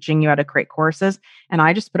specializes in teaching you how to create courses. And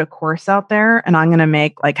I just put a course out there and I'm going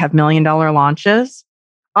to have $1 million launches.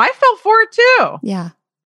 I fell for it too. Yeah.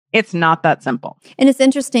 It's not that simple. And it's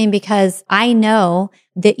interesting because I know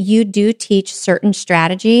that you do teach certain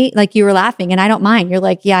strategy. Like you were laughing and I don't mind. You're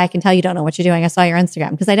like, yeah, I can tell you don't know what you're doing. I saw your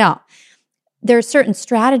Instagram because I don't. There's certain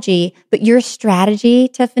strategy, but your strategy,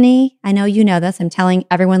 Tiffany, I know you know this. I'm telling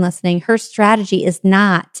everyone listening, her strategy is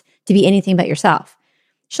not to be anything but yourself.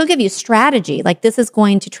 She'll give you strategy, like this is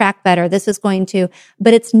going to track better, this is going to,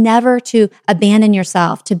 but it's never to abandon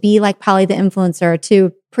yourself, to be like Polly the influencer,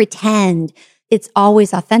 to pretend. It's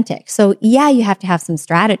always authentic. So yeah, you have to have some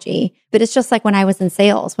strategy, but it's just like when I was in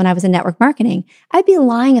sales, when I was in network marketing, I'd be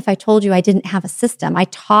lying if I told you I didn't have a system. I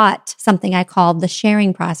taught something I called the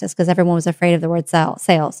sharing process because everyone was afraid of the word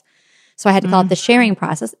sales. So I had to call it the sharing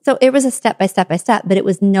process. So it was a step by step by step, but it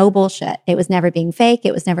was no bullshit. It was never being fake.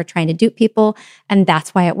 It was never trying to dupe people. And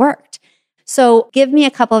that's why it worked. So give me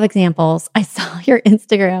a couple of examples. I saw your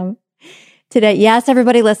Instagram today. Yes,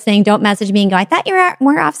 everybody listening, don't message me and go, I thought you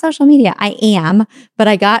were off social media. I am, but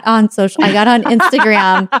I got on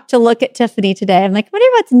Instagram to look at Tiffany today. I'm like, wonder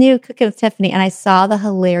what's new cooking with Tiffany. And I saw the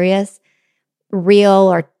hilarious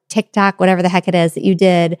reel or TikTok, whatever the heck it is that you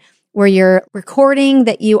did, where you're recording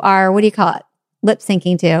that you are, what do you call it? Lip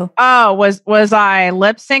syncing to. Oh, was I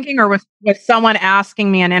lip syncing or was someone asking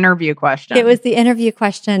me an interview question? It was the interview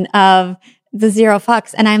question of the zero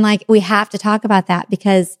fucks. And I'm like, we have to talk about that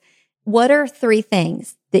because what are 3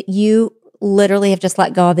 things that you literally have just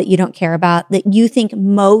let go of that you don't care about, that you think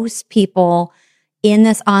most people in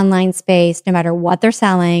this online space, no matter what they're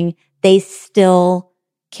selling, they still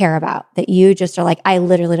care about, that you just are like, I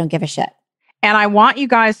literally don't give a shit? And I want you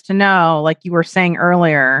guys to know, like you were saying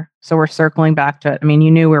earlier, so we're circling back to it. I mean,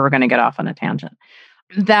 you knew we were going to get off on a tangent,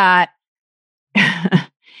 that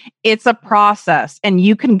it's a process and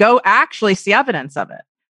you can go actually see evidence of it.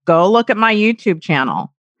 Go look at my YouTube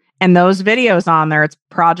channel and those videos on there. It's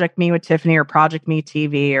Project Me with Tiffany or Project Me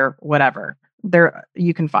TV or whatever. There,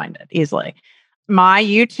 you can find it easily. My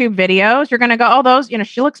YouTube videos, you're going to go, oh, those,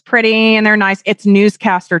 she looks pretty and they're nice. It's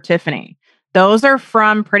Newscaster Tiffany. Those are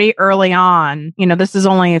from pretty early on. This is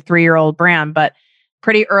only a 3-year-old brand, but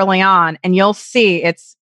pretty early on. And you'll see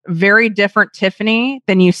it's very different Tiffany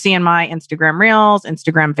than you see in my Instagram Reels,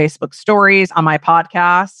 Instagram, Facebook stories, on my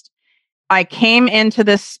podcast. I came into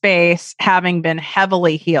this space having been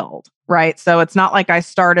heavily healed, right? So it's not like I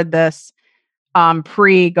started this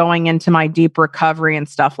pre going into my deep recovery and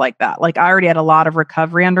stuff like that. Like I already had a lot of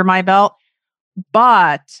recovery under my belt,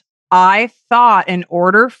 but I thought in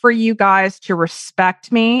order for you guys to respect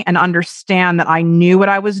me and understand that I knew what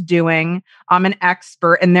I was doing, I'm an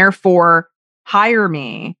expert, and therefore hire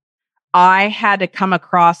me, I had to come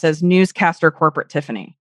across as Newscaster Corporate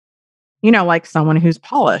Tiffany. Like someone who's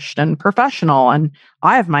polished and professional, and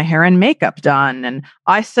I have my hair and makeup done, and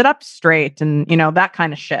I sit up straight, and that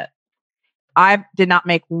kind of shit. I did not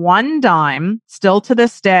make one dime still to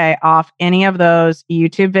this day off any of those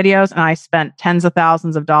YouTube videos. And I spent tens of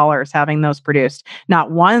thousands of dollars having those produced.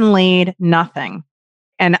 Not one lead, nothing.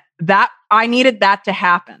 And that I needed that to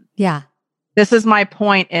happen. Yeah. This is my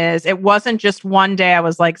point is it wasn't just one day I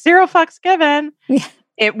was like, zero fucks given. Yeah.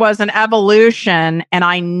 It was an evolution and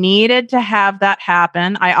I needed to have that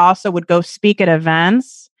happen. I also would go speak at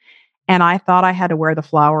events and I thought I had to wear the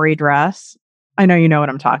flowery dress. I know you know what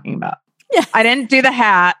I'm talking about. Yeah. I didn't do the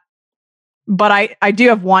hat, but I do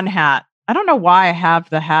have one hat. I don't know why I have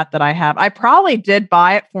the hat that I have. I probably did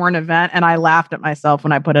buy it for an event and I laughed at myself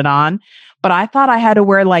when I put it on, but I thought I had to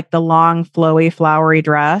wear like the long, flowy, flowery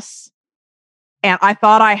dress. And I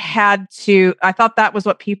thought that was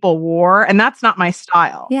what people wore. And that's not my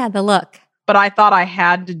style. Yeah, the look. But I thought I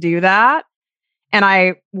had to do that. And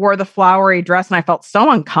I wore the flowery dress and I felt so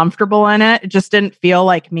uncomfortable in it. It just didn't feel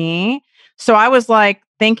like me. So I was like,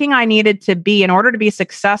 thinking I needed to be, in order to be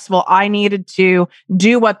successful, I needed to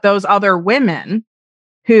do what those other women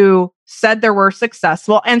who said they were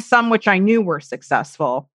successful and some which I knew were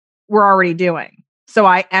successful were already doing. So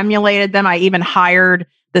I emulated them. I even hired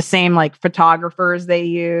the same like photographers they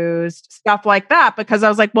used, stuff like that, because I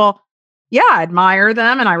was like, well, yeah, I admire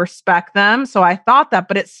them and I respect them. So I thought that,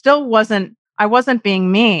 but it still I wasn't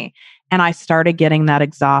being me. And I started getting that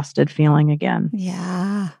exhausted feeling again.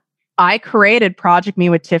 Yeah. I created Project Me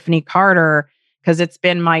with Tiffany Carter because it's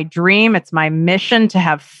been my dream. It's my mission to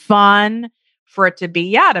have fun, for it to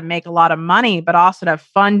be, to make a lot of money, but also to have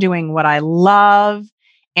fun doing what I love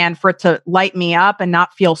and for it to light me up and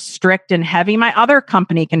not feel strict and heavy. My other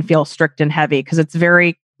company can feel strict and heavy because it's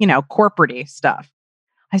very, corporate-y stuff.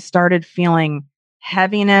 I started feeling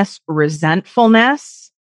heaviness,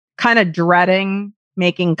 resentfulness, kind of dreading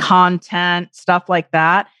making content, stuff like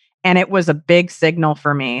that. And it was a big signal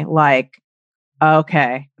for me. Like,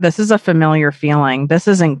 okay, this is a familiar feeling. This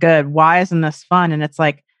isn't good. Why isn't this fun? And it's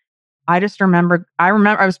like, I remember I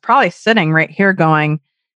was probably sitting right here going,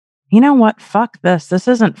 you know what? Fuck this. This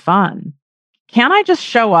isn't fun. Can't I just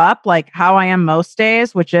show up like how I am most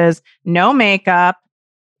days, which is no makeup?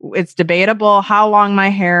 It's debatable how long my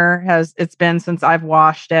hair it's been since I've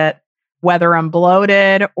washed it, whether I'm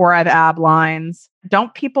bloated or I have ab lines.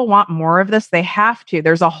 Don't people want more of this? They have to.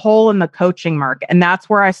 There's a hole in the coaching market. And that's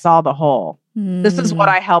where I saw the hole. This is what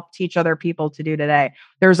I help teach other people to do today.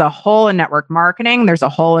 There's a hole in network marketing. There's a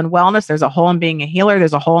hole in wellness. There's a hole in being a healer.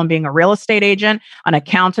 There's a hole in being a real estate agent, an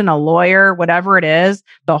accountant, a lawyer, whatever it is.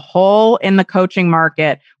 The hole in the coaching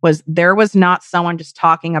market was there was not someone just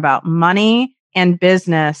talking about money and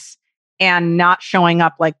business and not showing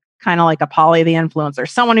up like kind of like a Polly the influencer,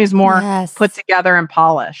 someone who's more put together and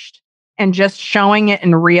polished and just showing it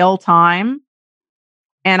in real time.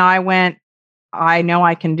 And I went, I know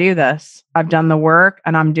I can do this. I've done the work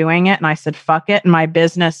and I'm doing it. And I said, fuck it. And my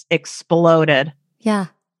business exploded. Yeah.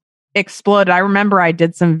 Exploded. I remember I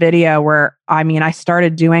did some video where, I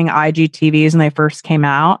started doing IGTVs when they first came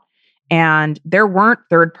out, and there weren't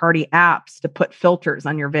third-party apps to put filters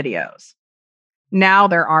on your videos. Now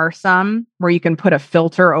there are some where you can put a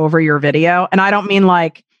filter over your video. And I don't mean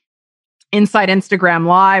like inside Instagram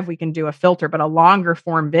Live, we can do a filter, but a longer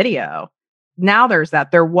form video. Now there's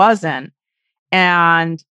that. There wasn't.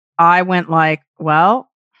 And I went like, well,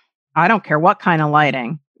 I don't care what kind of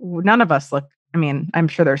lighting. None of us look, I'm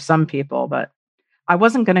sure there's some people, but I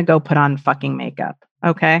wasn't going to go put on fucking makeup.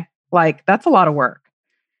 Okay. Like that's a lot of work.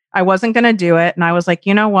 I wasn't going to do it. And I was like,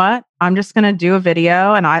 you know what? I'm just going to do a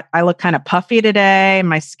video. And I look kind of puffy today.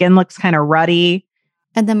 My skin looks kind of ruddy.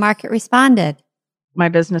 And the market responded. My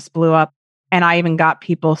business blew up. And I even got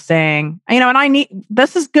people saying, and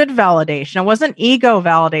this is good validation. It wasn't ego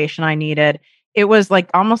validation I needed. It was like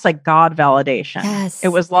almost like God validation. Yes. It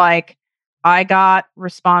was like, I got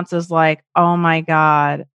responses like, oh my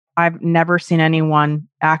God, I've never seen anyone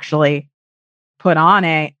actually put on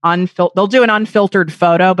they'll do an unfiltered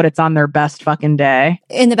photo, but it's on their best fucking day.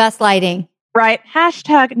 In the best lighting. Right.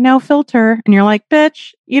 # no filter. And you're like,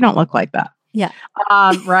 bitch, you don't look like that. Yeah.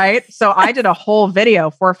 Right. So I did a whole video,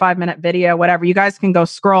 4 or 5 minute video, whatever. You guys can go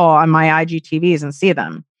scroll on my IGTVs and see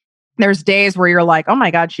them. There's days where you're like, oh my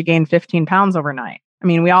God, she gained 15 pounds overnight.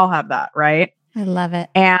 We all have that, right? I love it.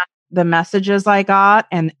 And the messages I got,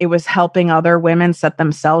 and it was helping other women set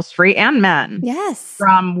themselves free and men. Yes.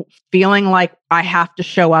 From feeling like I have to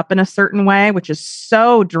show up in a certain way, which is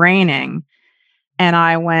so draining. And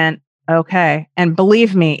I went, okay. And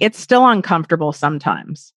believe me, it's still uncomfortable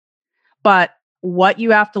sometimes. But what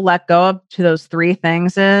you have to let go of to those 3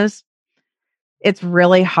 things is, it's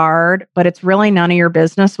really hard, but it's really none of your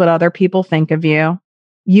business what other people think of you.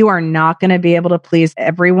 You are not going to be able to please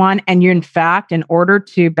everyone. And in fact, in order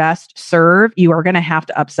to best serve, you are going to have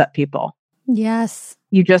to upset people. Yes.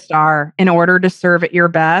 You just are. In order to serve at your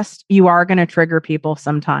best, you are going to trigger people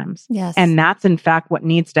sometimes. Yes. And that's in fact what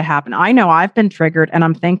needs to happen. I know I've been triggered and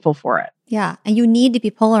I'm thankful for it. Yeah. And you need to be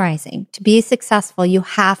polarizing. To be successful, you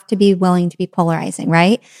have to be willing to be polarizing,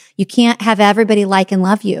 right? You can't have everybody like and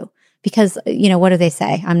love you. Because, what do they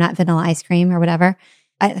say? I'm not vanilla ice cream or whatever.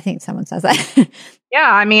 I think someone says that.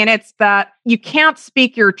 Yeah. It's that you can't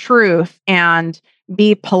speak your truth and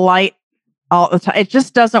be polite all the time. It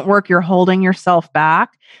just doesn't work. You're holding yourself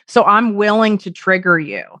back. So I'm willing to trigger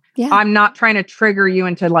you. Yeah. I'm not trying to trigger you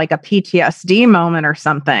into like a PTSD moment or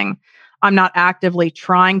something. I'm not actively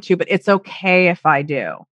trying to, but it's okay if I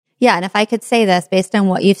do. Yeah. And if I could say this based on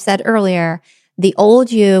what you've said earlier, the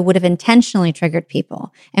old you would have intentionally triggered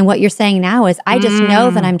people. And what you're saying now is, I just know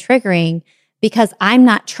that I'm triggering because I'm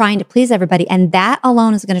not trying to please everybody. And that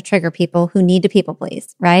alone is going to trigger people who need to people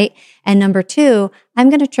please, right? And number 2, I'm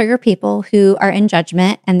going to trigger people who are in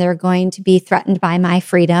judgment and they're going to be threatened by my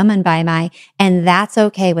freedom and that's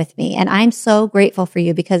okay with me. And I'm so grateful for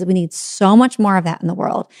you because we need so much more of that in the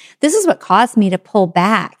world. This is what caused me to pull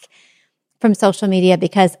back from social media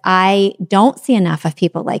because I don't see enough of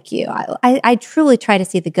people like you. I truly try to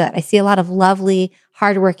see the good. I see a lot of lovely,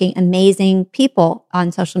 hardworking, amazing people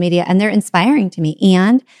on social media, and they're inspiring to me.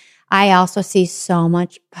 And I also see so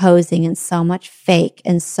much posing and so much fake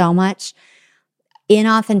and so much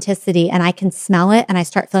inauthenticity, and I can smell it and I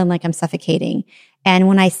start feeling like I'm suffocating. And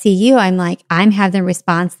when I see you, I'm like, I'm having the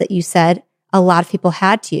response that you said a lot of people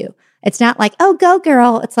had to you. It's not like, oh, go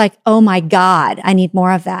girl. It's like, oh my God, I need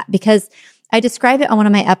more of that. Because I describe it on one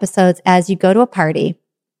of my episodes as you go to a party,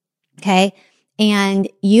 okay, and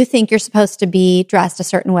you think you're supposed to be dressed a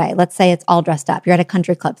certain way. Let's say it's all dressed up. You're at a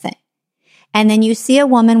country club thing. And then you see a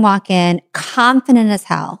woman walk in confident as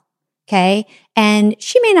hell, Okay. And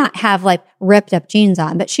she may not have like ripped up jeans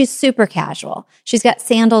on, but she's super casual. She's got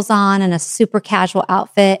sandals on and a super casual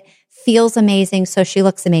outfit, feels amazing. So she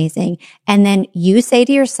looks amazing. And then you say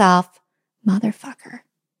to yourself, motherfucker,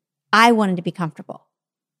 I wanted to be comfortable.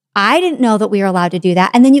 I didn't know that we were allowed to do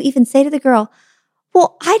that. And then you even say to the girl,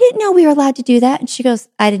 well, I didn't know we were allowed to do that. And she goes,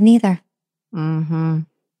 I didn't either. Mm-hmm.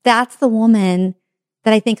 That's the woman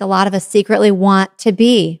that I think a lot of us secretly want to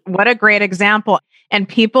be. What a great example. And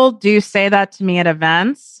people do say that to me at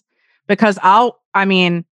events because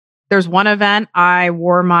there's one event I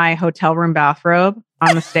wore my hotel room bathrobe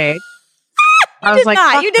on the stage.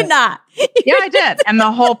 You did not. Yeah, I did. And the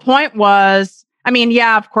whole point was,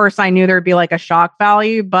 of course I knew there'd be like a shock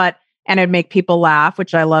value, and it'd make people laugh,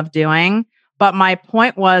 which I love doing. But my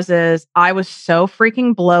point is I was so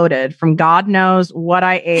freaking bloated from God knows what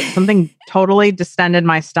I ate. Something totally distended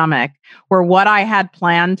my stomach where what I had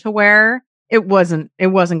planned to wear, it wasn't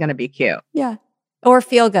going to be cute. Yeah. Or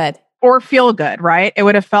feel good. Right? It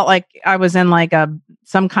would have felt like I was in like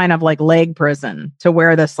some kind of like leg prison to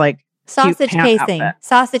wear this like sausage casing.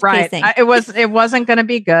 Casing. It wasn't going to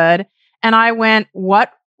be good. And I went,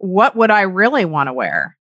 what would I really want to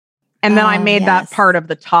wear? And then I made that part of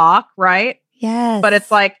the talk, right? Yes. But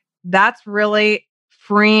it's like, that's really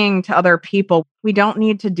freeing to other people. We don't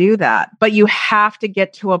need to do that. But you have to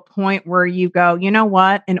get to a point where you go, you know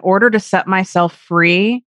what? In order to set myself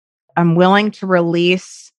free, I'm willing to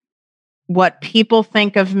release what people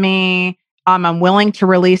think of me. I'm willing to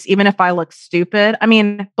release, even if I look stupid.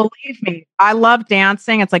 Believe me, I love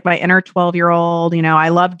dancing. It's like my inner 12-year-old, I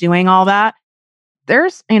love doing all that.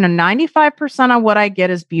 There's, 95% of what I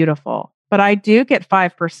get is beautiful, but I do get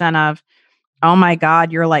 5% of, oh my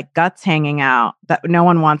God, you're like guts hanging out. That no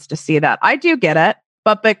one wants to see that. I do get it,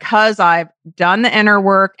 but because I've done the inner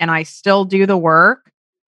work and I still do the work,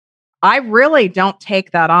 I really don't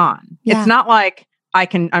take that on. Yeah. It's not like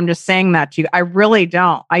I'm just saying that to you. I really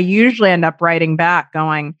don't. I usually end up writing back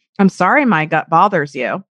going, I'm sorry my gut bothers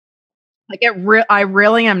you. Like I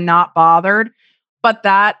really am not bothered, but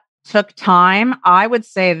that took time. I would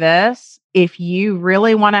say this, if you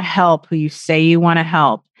really want to help who you say you want to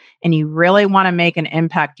help, and you really want to make an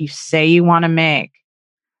impact you say you want to make,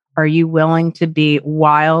 are you willing to be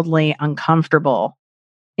wildly uncomfortable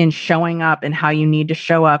in showing up and how you need to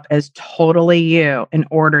show up as totally you in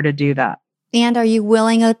order to do that? And are you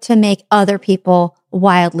willing to make other people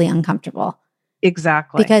wildly uncomfortable?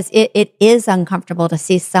 Exactly. Because it is uncomfortable to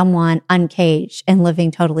see someone uncaged and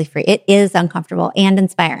living totally free. It is uncomfortable and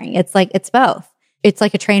inspiring. It's like, it's both. It's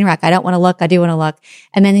like a train wreck. I don't want to look. I do want to look.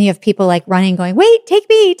 And then you have people like running, going, wait, take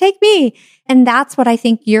me. And that's what I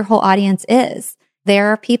think your whole audience is. There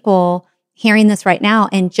are people hearing this right now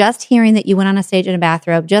and just hearing that you went on a stage in a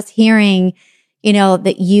bathrobe, just hearing,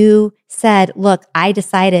 that you said, look, I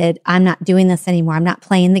decided I'm not doing this anymore. I'm not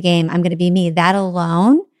playing the game. I'm going to be me. That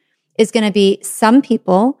alone is going to be some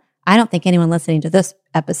people. I don't think anyone listening to this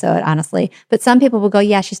episode, honestly, but some people will go,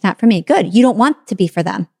 yeah, she's not for me. Good. You don't want to be for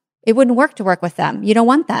them. It wouldn't work to work with them. You don't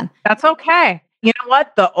want them. That's okay. You know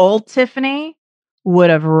what? The old Tiffany would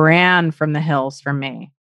have ran from the hills from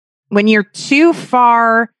me. When you're too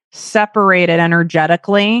far separated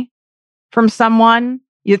energetically from someone,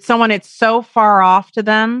 it's so far off to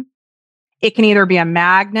them, it can either be a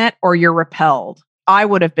magnet or you're repelled. I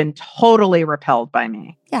would have been totally repelled by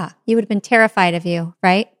me. Yeah. You would have been terrified of you,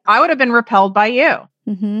 right? I would have been repelled by you.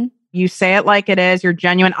 Mm-hmm. You say it like it is. You're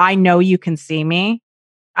genuine. I know you can see me.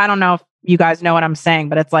 I don't know if you guys know what I'm saying,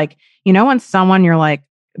 but it's like, when someone you're like,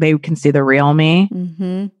 they can see the real me.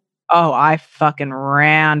 Mm-hmm. Oh, I fucking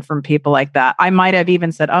ran from people like that. I might have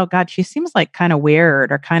even said, oh God, she seems like kind of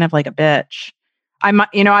weird or kind of like a bitch.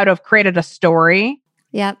 I'd have created a story.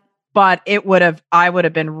 Yep. But I would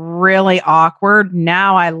have been really awkward.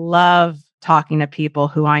 Now I love talking to people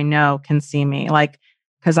who I know can see me, like,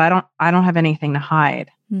 because I don't have anything to hide.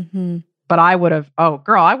 Mm-hmm. But I would have,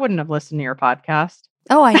 I wouldn't have listened to your podcast.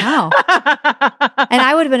 Oh, I know. And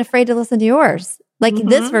I would have been afraid to listen to yours. Like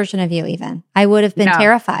this version of you, even. I would have been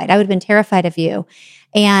terrified. I would have been terrified of you.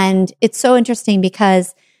 And it's so interesting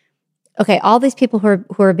because, okay, all these people who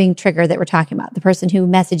are being triggered that we're talking about, the person who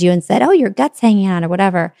messaged you and said, oh, your gut's hanging out or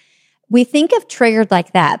whatever. We think of triggered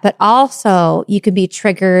like that, but also you could be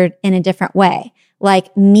triggered in a different way.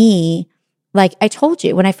 Like me, like I told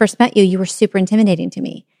you, when I first met you, you were super intimidating to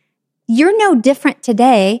me. You're no different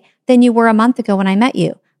today than you were a month ago when I met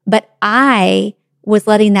you. But I was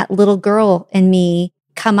letting that little girl in me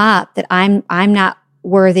come up that I'm not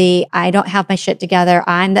worthy. I don't have my shit together.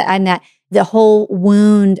 I'm that the whole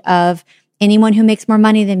wound of anyone who makes more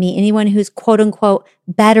money than me, anyone who's quote unquote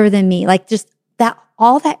better than me, like just that,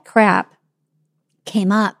 all that crap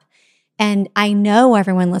came up. And I know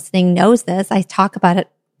everyone listening knows this. I talk about it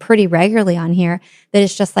pretty regularly on here, that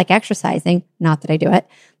it's just like exercising. Not that I do it,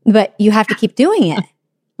 but you have to keep doing it.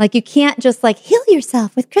 Like you can't just like heal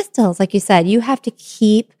yourself with crystals. Like you said, you have to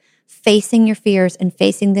keep facing your fears and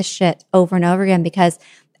facing this shit over and over again, because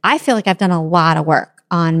I feel like I've done a lot of work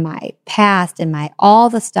on my past and my, all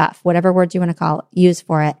the stuff, whatever words you want to call it, use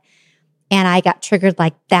for it. And I got triggered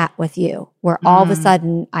like that with you, where all of a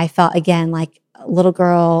sudden I felt again like a little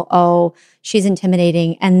girl, oh, she's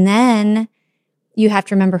intimidating. And then you have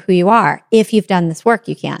to remember who you are. If you've done this work,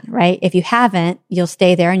 you can, right? If you haven't, you'll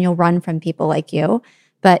stay there and you'll run from people like you.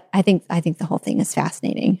 But I think the whole thing is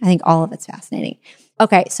fascinating. I think all of it's fascinating.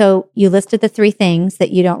 Okay, so you listed the 3 things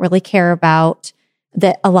that you don't really care about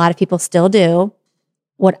that a lot of people still do.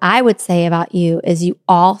 What I would say about you is you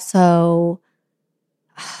also,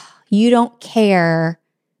 you don't care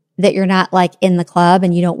that you're not like in the club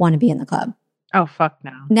and you don't want to be in the club. Oh, fuck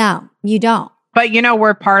no. No, you don't. But you know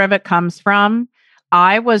where part of it comes from?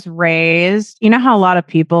 I was raised, you know how a lot of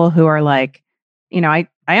people who are like, you know, I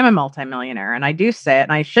am a multimillionaire and I do say it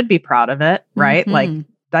and I should be proud of it, right? Mm-hmm. Like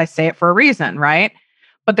I say it for a reason, right?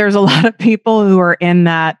 But there's a lot of people who are in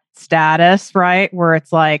that status, right? Where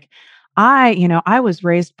it's like, I was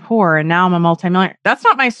raised poor and now I'm a multimillionaire. That's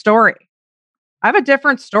not my story. I have a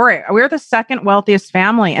different story. We're the second wealthiest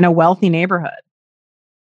family in a wealthy neighborhood.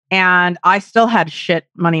 And I still had shit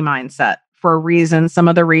money mindset for a reason, some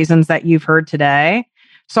of the reasons that you've heard today.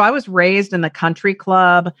 So I was raised in the country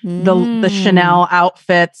club, the Chanel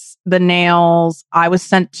outfits, the nails. I was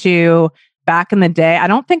sent to, back in the day, I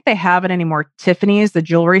don't think they have it anymore. Tiffany's, the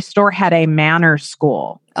jewelry store, had a manners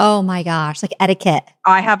school. Oh my gosh, like etiquette.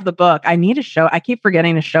 I have the book. I need to show it. I keep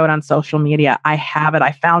forgetting to show it on social media. I have it.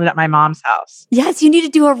 I found it at my mom's house. Yes, you need to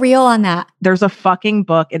do a reel on that. There's a fucking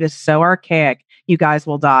book. It is so archaic. You guys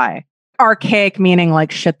will die. Archaic meaning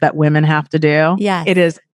like shit that women have to do. Yes. It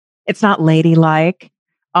is. It's not ladylike.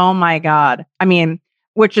 Oh my God. I mean,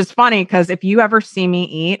 which is funny because if you ever see me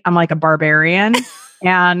eat, I'm like a barbarian.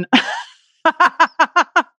 And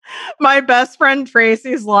my best friend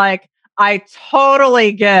Tracy's like, I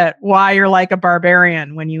totally get why you're like a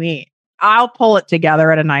barbarian when you eat. I'll pull it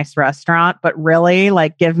together at a nice restaurant, but really,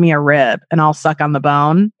 like, give me a rib and I'll suck on the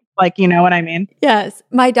bone. Like, you know what I mean? Yes.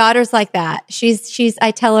 My daughter's like that.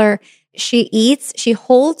 I tell her she eats, she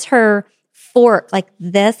holds her fork like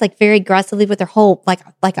this, like very aggressively with her whole, like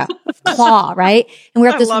a claw, right? And we're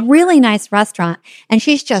at this really nice restaurant and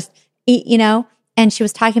she's just, and she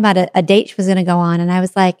was talking about a date she was going to go on. And I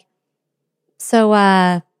was like,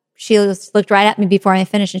 so, she looked right at me before I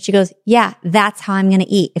finished and she goes, yeah, that's how I'm going to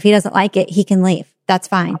eat. If he doesn't like it, he can leave. That's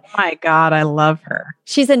fine. Oh my God, I love her.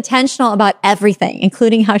 She's intentional about everything,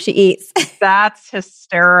 including how she eats. That's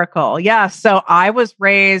hysterical. Yeah. So I was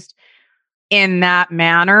raised in that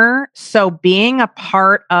manner. So being a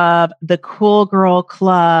part of the cool girl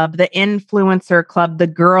club, the influencer club, the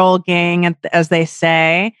girl gang, as they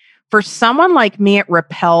say, for someone like me, it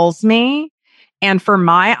repels me. And for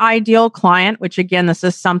my ideal client, which again, this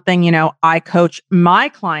is something, I coach my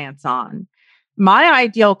clients on. My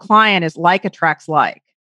ideal client is like attracts like.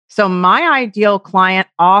 So my ideal client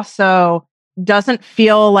also doesn't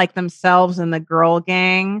feel like themselves in the girl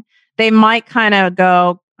gang. They might kind of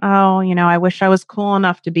go, oh, I wish I was cool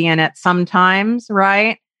enough to be in it sometimes,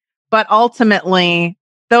 right? But ultimately,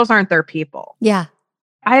 those aren't their people. Yeah.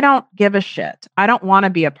 I don't give a shit. I don't want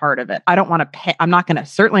to be a part of it. I don't want to pay. I'm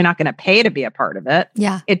certainly not going to pay to be a part of it.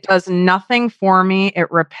 Yeah. It does nothing for me.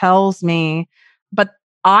 It repels me. But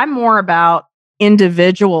I'm more about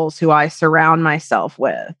individuals who I surround myself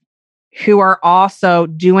with, who are also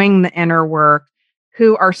doing the inner work,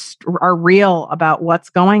 who are real about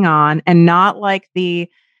what's going on and not like the,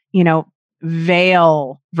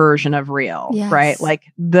 veil version of real, yes. right? Like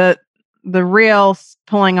the real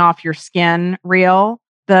pulling off your skin real,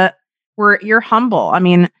 where you're humble. I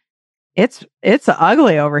mean, it's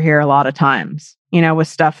ugly over here a lot of times, with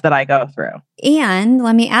stuff that I go through. And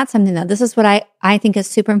let me add something though. This is what I think is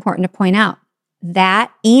super important to point out.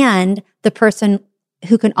 That and the person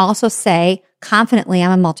who can also say confidently,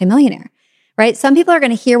 I'm a multimillionaire, right? Some people are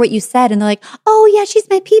going to hear what you said and they're like, oh yeah, she's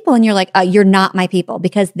my people. And you're like, you're not my people,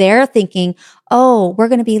 because they're thinking, oh, we're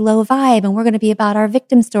going to be low vibe and we're going to be about our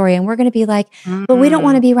victim story. And we're going to be like, but we don't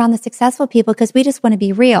want to be around the successful people because we just want to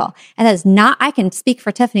be real. And that is not, I can speak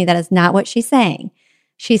for Tiffany. That is not what she's saying.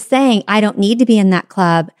 She's saying, I don't need to be in that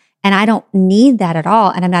club and I don't need that at all.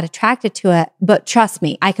 And I'm not attracted to it, but trust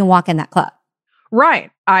me, I can walk in that club.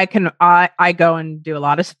 Right. I go and do a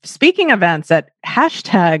lot of speaking events at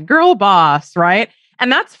 #girlboss, right?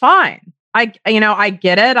 And that's fine. I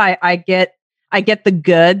get it. I get the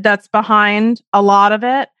good that's behind a lot of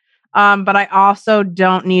it. But I also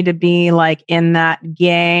don't need to be like in that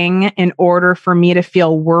gang in order for me to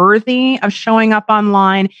feel worthy of showing up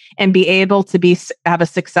online and be able to have a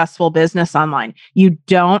successful business online. You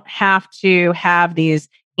don't have to have these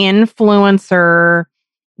influencer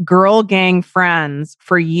girl gang friends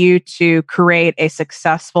for you to create a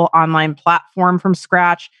successful online platform from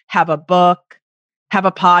scratch, have a book, have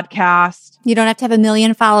a podcast. You don't have to have 1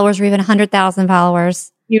 million followers or even 100,000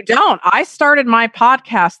 followers. You don't. I started my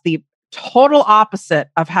podcast the total opposite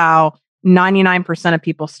of how 99% of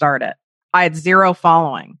people start it. I had 0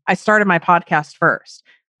 following. I started my podcast first.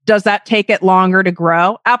 Does that take it longer to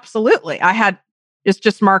grow? Absolutely. It's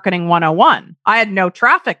just marketing 101. I had no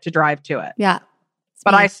traffic to drive to it. Yeah.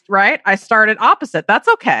 But I started opposite. That's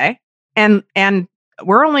okay. And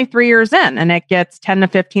we're only 3 years in and it gets 10 to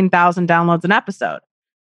 15,000 downloads an episode.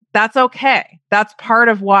 That's okay. That's part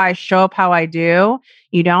of why I show up how I do.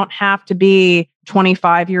 You don't have to be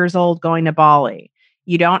 25 years old going to Bali.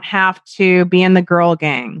 You don't have to be in the girl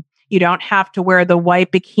gang. You don't have to wear the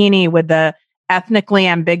white bikini with the ethnically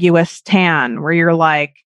ambiguous tan where you're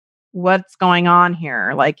like, what's going on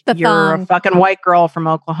here? Like you're a fucking white girl from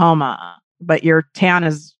Oklahoma, but your tan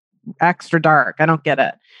is extra dark. I don't get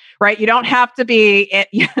it. Right? You don't have to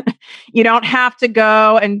you don't have to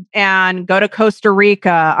go and go to Costa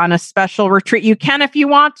Rica on a special retreat. You can if you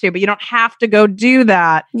want to, but you don't have to go do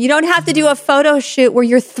that. You don't have to do a photo shoot where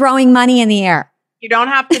you're throwing money in the air. You don't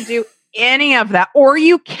have to do any of that. Or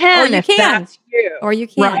you can if that's you. Or you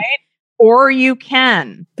can. Right? Or you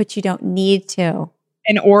can. But you don't need to.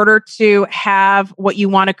 In order to have what you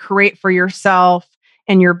want to create for yourself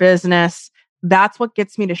and your business, that's what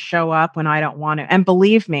gets me to show up when I don't want to. And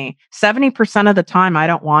believe me, 70% of the time, I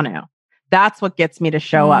don't want to. That's what gets me to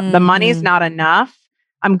show up. The money's not enough.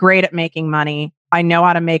 I'm great at making money. I know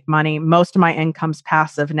how to make money. Most of my income's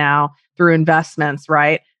passive now through investments,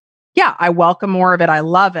 right? Yeah, I welcome more of it. I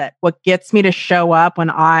love it. What gets me to show up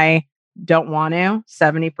when I don't want to,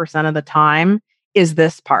 70% of the time, is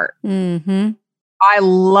this part. Mm-hmm. I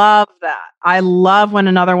love that. I love when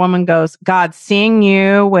another woman goes, God, seeing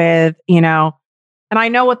you with, and I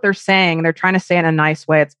know what they're saying. They're trying to say it in a nice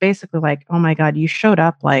way. It's basically like, oh my God, you showed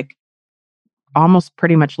up like almost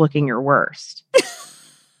pretty much looking your worst.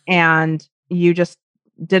 And you just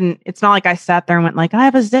didn't, it's not like I sat there and went like, I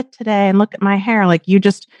have a zit today and look at my hair. Like you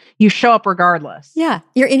show up regardless. Yeah.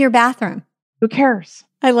 You're in your bathroom. Who cares?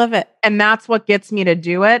 I love it. And that's what gets me to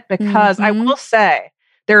do it because I will say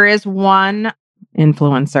there is one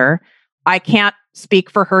influencer. I can't speak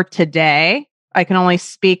for her today. I can only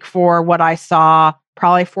speak for what I saw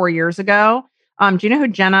probably 4 years ago. Do you know who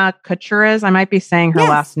Jenna Kutcher is? I might be saying her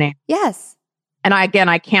last name. Yes. And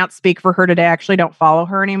I can't speak for her today. I actually don't follow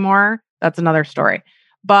her anymore. That's another story.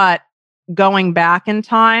 But going back in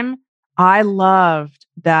time, I loved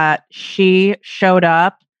that she showed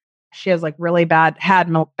up. She has like really bad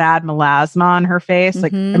melasma on her face.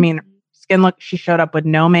 Like, skin look, she showed up with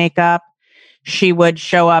no makeup. She would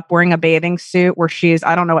show up wearing a bathing suit where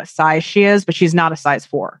I don't know what size she is, but she's not a size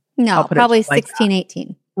 4. No, probably 16,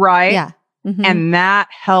 18. Right? Yeah. Mm-hmm. And that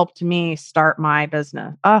helped me start my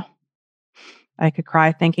business. Oh, I could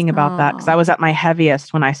cry thinking about that because I was at my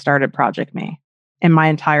heaviest when I started Project Me in my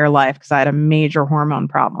entire life because I had a major hormone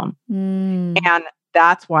problem. And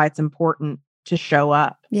that's why it's important to show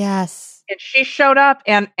up. Yes. And she showed up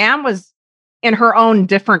and was in her own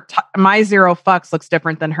different, my 0 fucks looks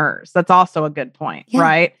different than hers. That's also a good point,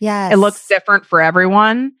 right? Yes. It looks different for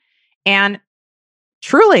everyone. And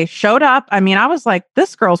truly showed up. I mean, I was like,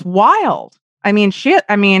 this girl's wild.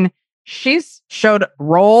 She's showed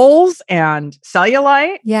rolls and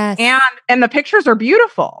cellulite. Yes. And the pictures are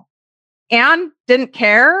beautiful. And didn't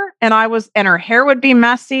care. And her hair would be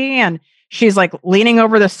messy. And she's like leaning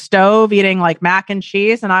over the stove eating like mac and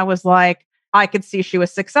cheese. And I was like, I could see she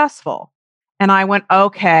was successful. And I went,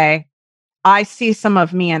 okay, I see some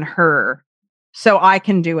of me in her, so I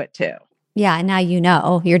can do it too. Yeah, now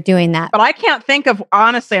you're doing that. But I can't think of,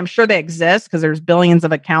 honestly, I'm sure they exist because there's billions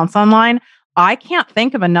of accounts online. I can't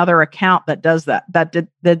think of another account that does that did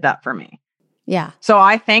that for me. Yeah. So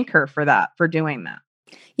I thank her for that, for doing that.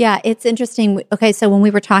 Yeah, it's interesting. Okay, so when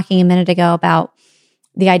we were talking a minute ago about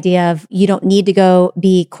the idea of you don't need to go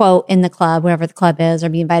be, quote, in the club, wherever the club is, or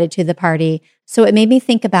be invited to the party. So it made me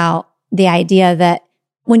think about the idea that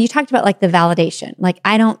when you talked about like the validation, like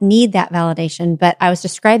I don't need that validation, but I was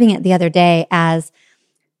describing it the other day as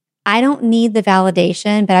I don't need the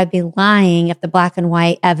validation, but I'd be lying if the black and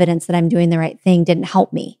white evidence that I'm doing the right thing didn't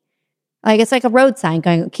help me. Like it's like a road sign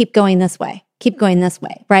going, keep going this way,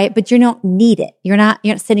 right? But you don't need it. You're not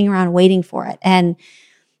sitting around waiting for it. And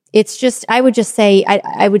It's just, I would just say,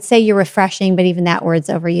 I would say you're refreshing, but even that word's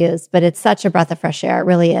overused. But it's such a breath of fresh air. It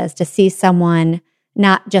really is, to see someone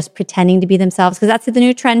not just pretending to be themselves, because that's the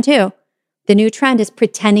new trend too. The new trend is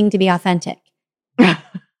pretending to be authentic.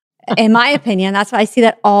 In my opinion, that's why I see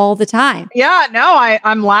that all the time. Yeah, no,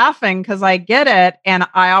 I'm laughing because I get it. And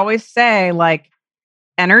I always say, like,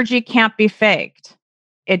 energy can't be faked.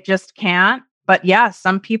 It just can't. But yeah,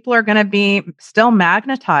 some people are going to be still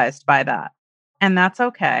magnetized by that. And that's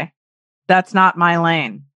okay. That's not my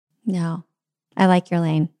lane. No, I like your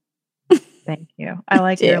lane. Thank you. I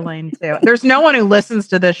like your lane too. There's no one who listens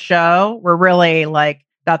to this show where really like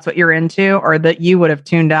that's what you're into, or that you would have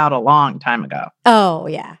tuned out a long time ago. Oh,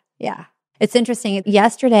 yeah. Yeah. It's interesting.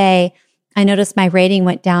 Yesterday, I noticed my rating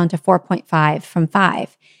went down to 4.5 from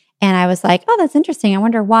 5. And I was like, oh, that's interesting. I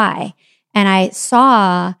wonder why. And I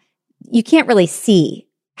saw, you can't really see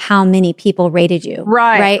how many people rated you.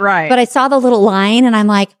 Right. But I saw the little line and I'm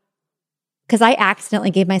like, because I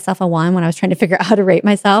accidentally gave myself a 1 when I was trying to figure out how to rate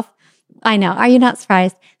myself. I know. Are you not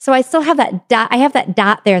surprised? So I still have that dot. I have that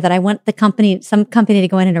dot there that I want some company to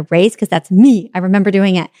go in and erase because that's me. I remember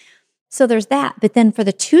doing it. So there's that. But then for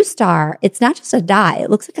the 2-star, it's not just a dot. It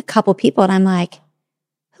looks like a couple people. And I'm like,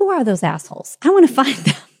 who are those assholes? I want to find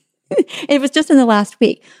them. It was just in the last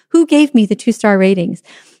week. Who gave me the 2-star ratings?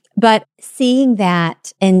 But seeing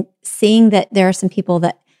that and seeing that there are some people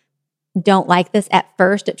that don't like this at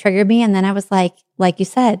first, it triggered me. And then I was like you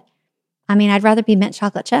said, I mean, I'd rather be mint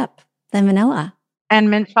chocolate chip than vanilla.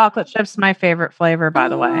 And mint chocolate chip's my favorite flavor, by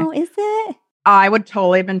the way. Oh, is it? I would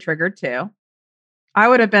totally have been triggered too. I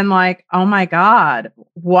would have been like, oh my God,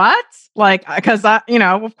 what? Like, because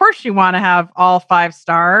of course you want to have all 5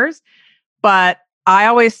 stars. But I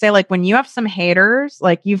always say, like, when you have some haters,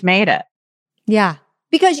 like, you've made it. Yeah.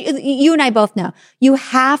 Because you and I both know you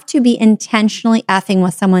have to be intentionally effing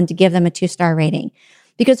with someone to give them a 2-star rating,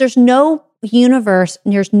 because there's no universe,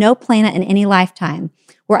 there's no planet in any lifetime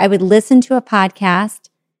where I would listen to a podcast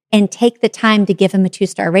and take the time to give him a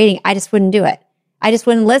 2-star rating. I just wouldn't do it. I just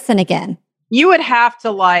wouldn't listen again. You would have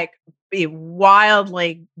to like be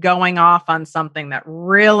wildly going off on something that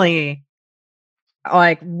really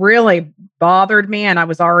bothered me and I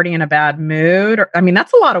was already in a bad mood. I mean,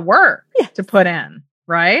 that's a lot of work to put in.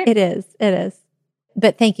 Right? It is.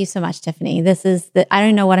 But thank you so much, Tiffany. I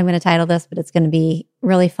don't know what I'm going to title this, but it's going to be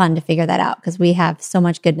really fun to figure that out because we have so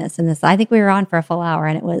much goodness in this. I think we were on for a full hour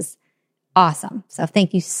and it was awesome. So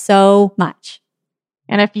thank you so much.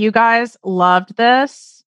 And if you guys loved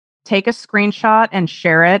this, take a screenshot and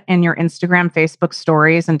share it in your Instagram, Facebook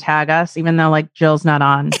stories and tag us, even though like Jill's not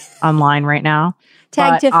online right now.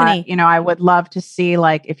 Tag Tiffany. I would love to see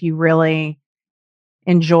like if you really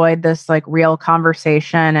enjoyed this like real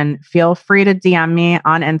conversation, and feel free to DM me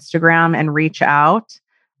on Instagram and reach out.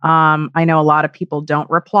 I know a lot of people don't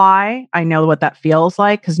reply. I know what that feels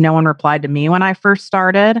like because no one replied to me when I first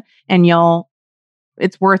started, and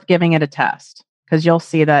it's worth giving it a test because you'll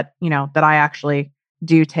see that, that I actually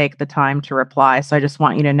do take the time to reply. So I just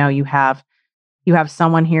want you to know you have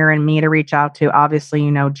someone here and me to reach out to.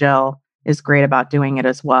 Obviously, Jill is great about doing it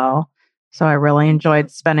as well. So I really enjoyed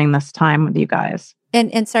spending this time with you guys.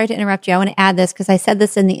 And sorry to interrupt you. I want to add this because I said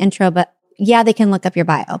this in the intro, but yeah, they can look up your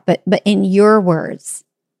bio, but in your words,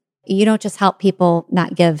 you don't just help people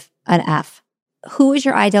not give an F. Who is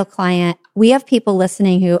your ideal client? We have people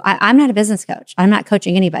listening who I'm not a business coach. I'm not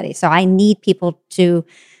coaching anybody. So I need people to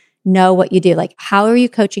know what you do. Like, how are you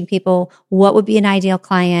coaching people? What would be an ideal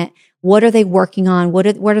client? What are they working on? What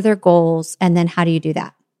are their goals? And then how do you do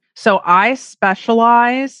that? So I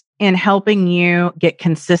specialize in helping you get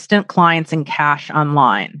consistent clients and cash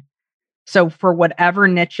online. So for whatever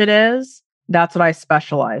niche it is, that's what I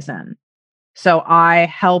specialize in. So I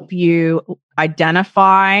help you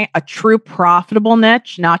identify a true profitable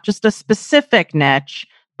niche, not just a specific niche,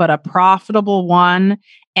 but a profitable one.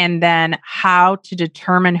 And then how to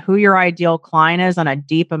determine who your ideal client is on a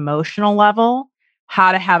deep emotional level,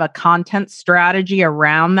 how to have a content strategy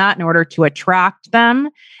around that in order to attract them,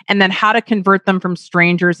 and then how to convert them from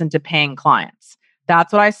strangers into paying clients.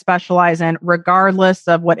 That's what I specialize in, regardless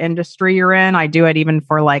of what industry you're in. I do it even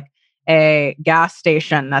for like a gas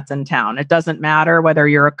station that's in town. It doesn't matter whether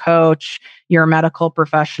you're a coach, you're a medical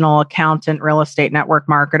professional, accountant, real estate network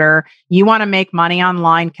marketer. You want to make money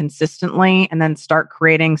online consistently and then start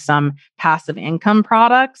creating some passive income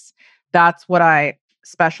products. That's what I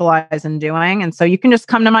specialize in doing. And so you can just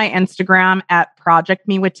come to my Instagram at Project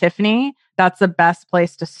Me with Tiffany. That's the best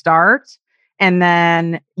place to start. And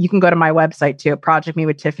then you can go to my website too,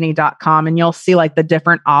 projectmewithtiffany.com, and you'll see like the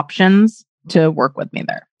different options to work with me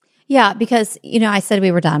there. Yeah, because, I said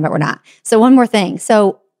we were done, but we're not. So one more thing.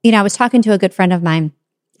 So, I was talking to a good friend of mine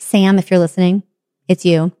Sam, if you're listening, it's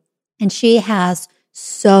you. And she has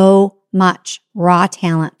so much raw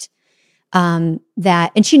talent and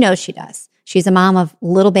she knows she does. She's a mom of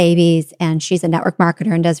little babies and she's a network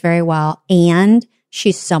marketer and does very well. And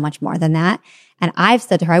she's so much more than that. And I've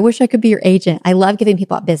said to her, I wish I could be your agent. I love giving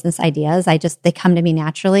people business ideas. They come to me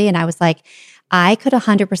naturally. And I was like, I could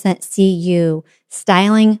 100% see you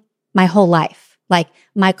styling my whole life, like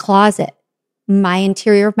my closet, my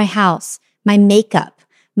interior of my house, my makeup,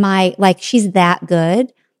 she's that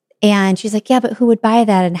good. And she's like, yeah, but who would buy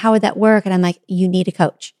that? And how would that work? And I'm like, you need a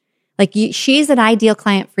coach. She's an ideal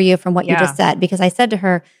client for you from what you just said, because I said to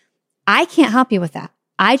her, I can't help you with that.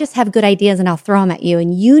 I just have good ideas and I'll throw them at you.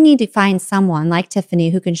 And you need to find someone like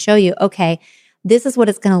Tiffany who can show you, okay, this is what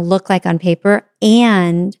it's going to look like on paper.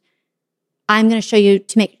 And I'm going to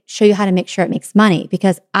show you how to make sure it makes money.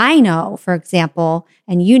 Because I know, for example,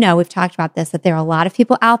 and we've talked about this, that there are a lot of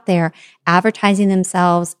people out there advertising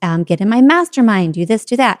themselves, get in my mastermind, do this,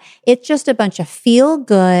 do that. It's just a bunch of feel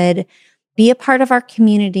good, be a part of our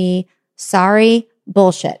community, sorry,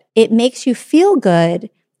 bullshit. It makes you feel good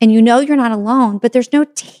and you're not alone, but there's no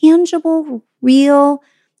tangible, real,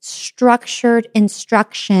 structured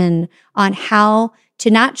instruction on how to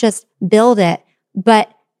not just build it,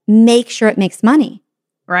 but make sure it makes money.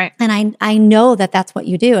 Right. And I know that that's what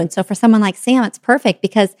you do. And so for someone like Sam, it's perfect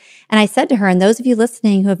because, and I said to her, and those of you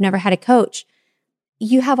listening who have never had a coach,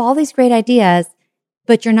 you have all these great ideas,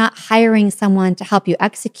 but you're not hiring someone to help you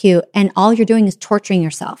execute. And all you're doing is torturing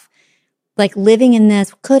yourself. Like living in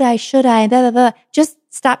this, could I, should I, blah, blah, blah. Just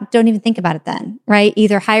stop. Don't even think about it then, right?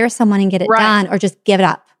 Either hire someone and get it done or just give it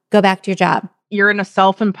up. Go back to your job. You're in a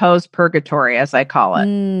self-imposed purgatory, as I call it,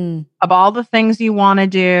 of all the things you want to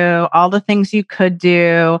do, all the things you could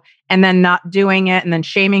do, and then not doing it, and then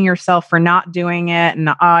shaming yourself for not doing it. And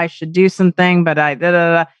I should do something, but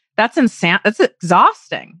that's insane. That's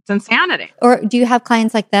exhausting. It's insanity. Or do you have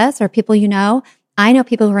clients like this or people I know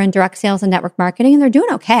people who are in direct sales and network marketing and they're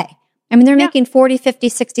doing okay. I mean, they're making 40, 50,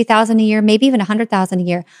 60,000 a year, maybe even 100,000 a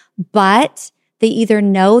year, but they either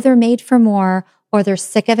know they're made for more or they're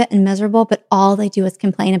sick of it and miserable, but all they do is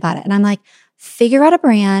complain about it. And I'm like, figure out a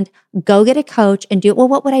brand, go get a coach and do it. Well,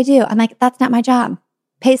 what would I do? I'm like, that's not my job.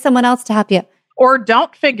 Pay someone else to help you. Or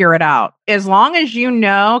don't figure it out. As long as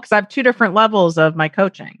because I have 2 different levels of my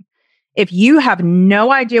coaching. If you have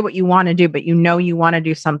no idea what you want to do, but you want to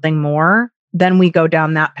do something more, then we go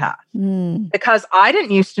down that path. Because I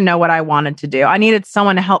didn't used to know what I wanted to do. I needed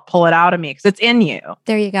someone to help pull it out of me because it's in you.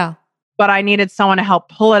 There you go. But I needed someone to help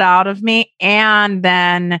pull it out of me and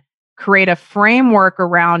then create a framework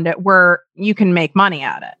around it where you can make money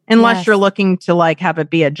at it. Unless you're looking to have it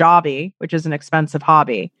be a jobby, which is an expensive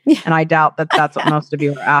hobby. And I doubt that that's what most of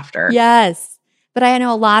you are after. Yes. But I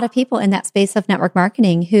know a lot of people in that space of network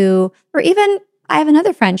marketing I have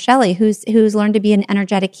another friend, Shelly, who's learned to be an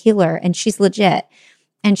energetic healer, and she's legit.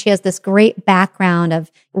 And she has this great background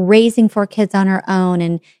of raising 4 kids on her own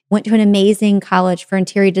and went to an amazing college for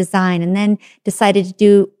interior design and then decided to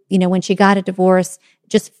do, when she got a divorce,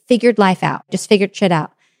 just figured life out, just figured shit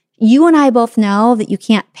out. You and I both know that you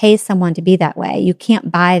can't pay someone to be that way. You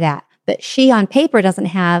can't buy that. But she on paper doesn't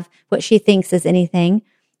have what she thinks is anything.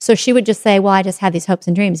 So she would just say, well, I just have these hopes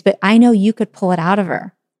and dreams. But I know you could pull it out of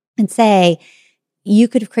her and say, you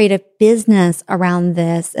could create a business around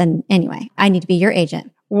this. And anyway, I need to be your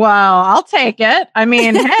agent. Well, I'll take it. I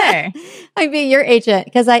mean, hey. I'd be your agent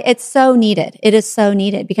because it's so needed. It is so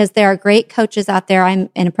needed because there are great coaches out there.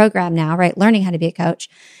 I'm in a program now, right? Learning how to be a coach,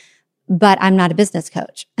 but I'm not a business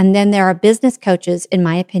coach. And then there are business coaches, in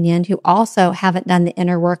my opinion, who also haven't done the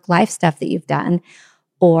inner work life stuff that you've done.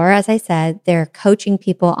 Or as I said, they're coaching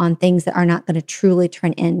people on things that are not going to truly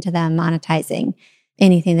turn into them monetizing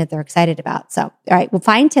anything that they're excited about. So, all right, we'll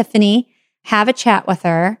find Tiffany, have a chat with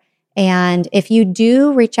her. And if you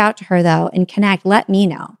do reach out to her though and connect, let me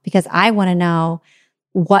know because I want to know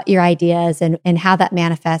what your idea is and how that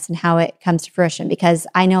manifests and how it comes to fruition because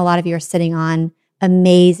I know a lot of you are sitting on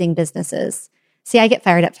amazing businesses. See, I get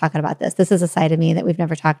fired up talking about this. This is a side of me that we've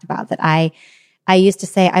never talked about that I used to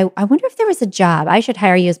say, I wonder if there was a job. I should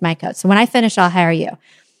hire you as my coach. So when I finish, I'll hire you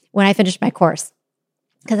when I finish my course.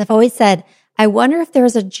 Because I've always said, I wonder if there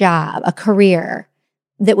was a job, a career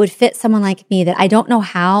that would fit someone like me that I don't know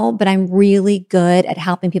how, but I'm really good at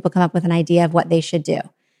helping people come up with an idea of what they should do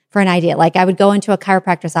for an idea. Like I would go into a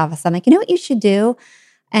chiropractor's office. I'm like, you know what you should do?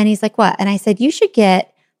 And he's like, what? And I said, you should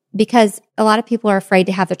because a lot of people are afraid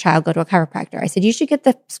to have their child go to a chiropractor. I said, you should get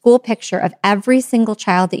the school picture of every single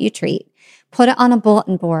child that you treat, put it on a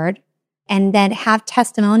bulletin board, and then have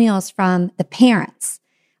testimonials from the parents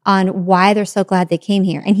on why they're so glad they came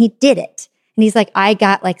here. And he did it. And he's like, I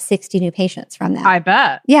got like 60 new patients from that. I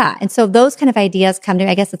bet. Yeah. And so those kind of ideas come to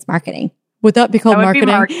me. I guess it's marketing. Would that be called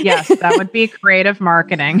marketing? Yes, that would be creative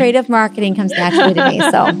marketing. Creative marketing comes naturally to me.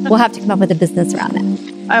 So we'll have to come up with a business around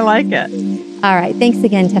that. I like it. All right. Thanks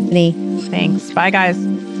again, Tiffany. Thanks. Bye, guys.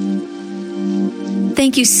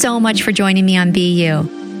 Thank you so much for joining me on Be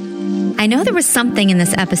You. I know there was something in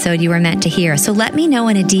this episode you were meant to hear, so let me know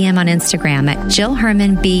in a DM on Instagram at Jill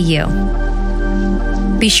Herman Be You.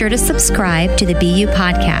 Be sure to subscribe to the Be You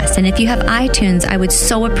podcast. And if you have iTunes, I would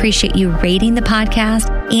so appreciate you rating the podcast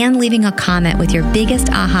and leaving a comment with your biggest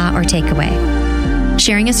aha or takeaway.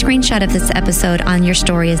 Sharing a screenshot of this episode on your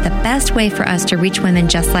story is the best way for us to reach women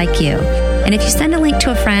just like you. And if you send a link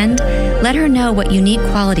to a friend, let her know what unique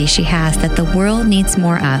quality she has that the world needs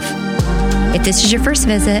more of. If this is your first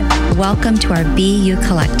visit, welcome to our Be You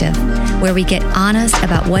Collective, where we get honest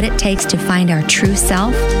about what it takes to find our true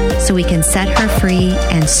self so we can set her free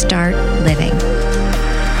and start living.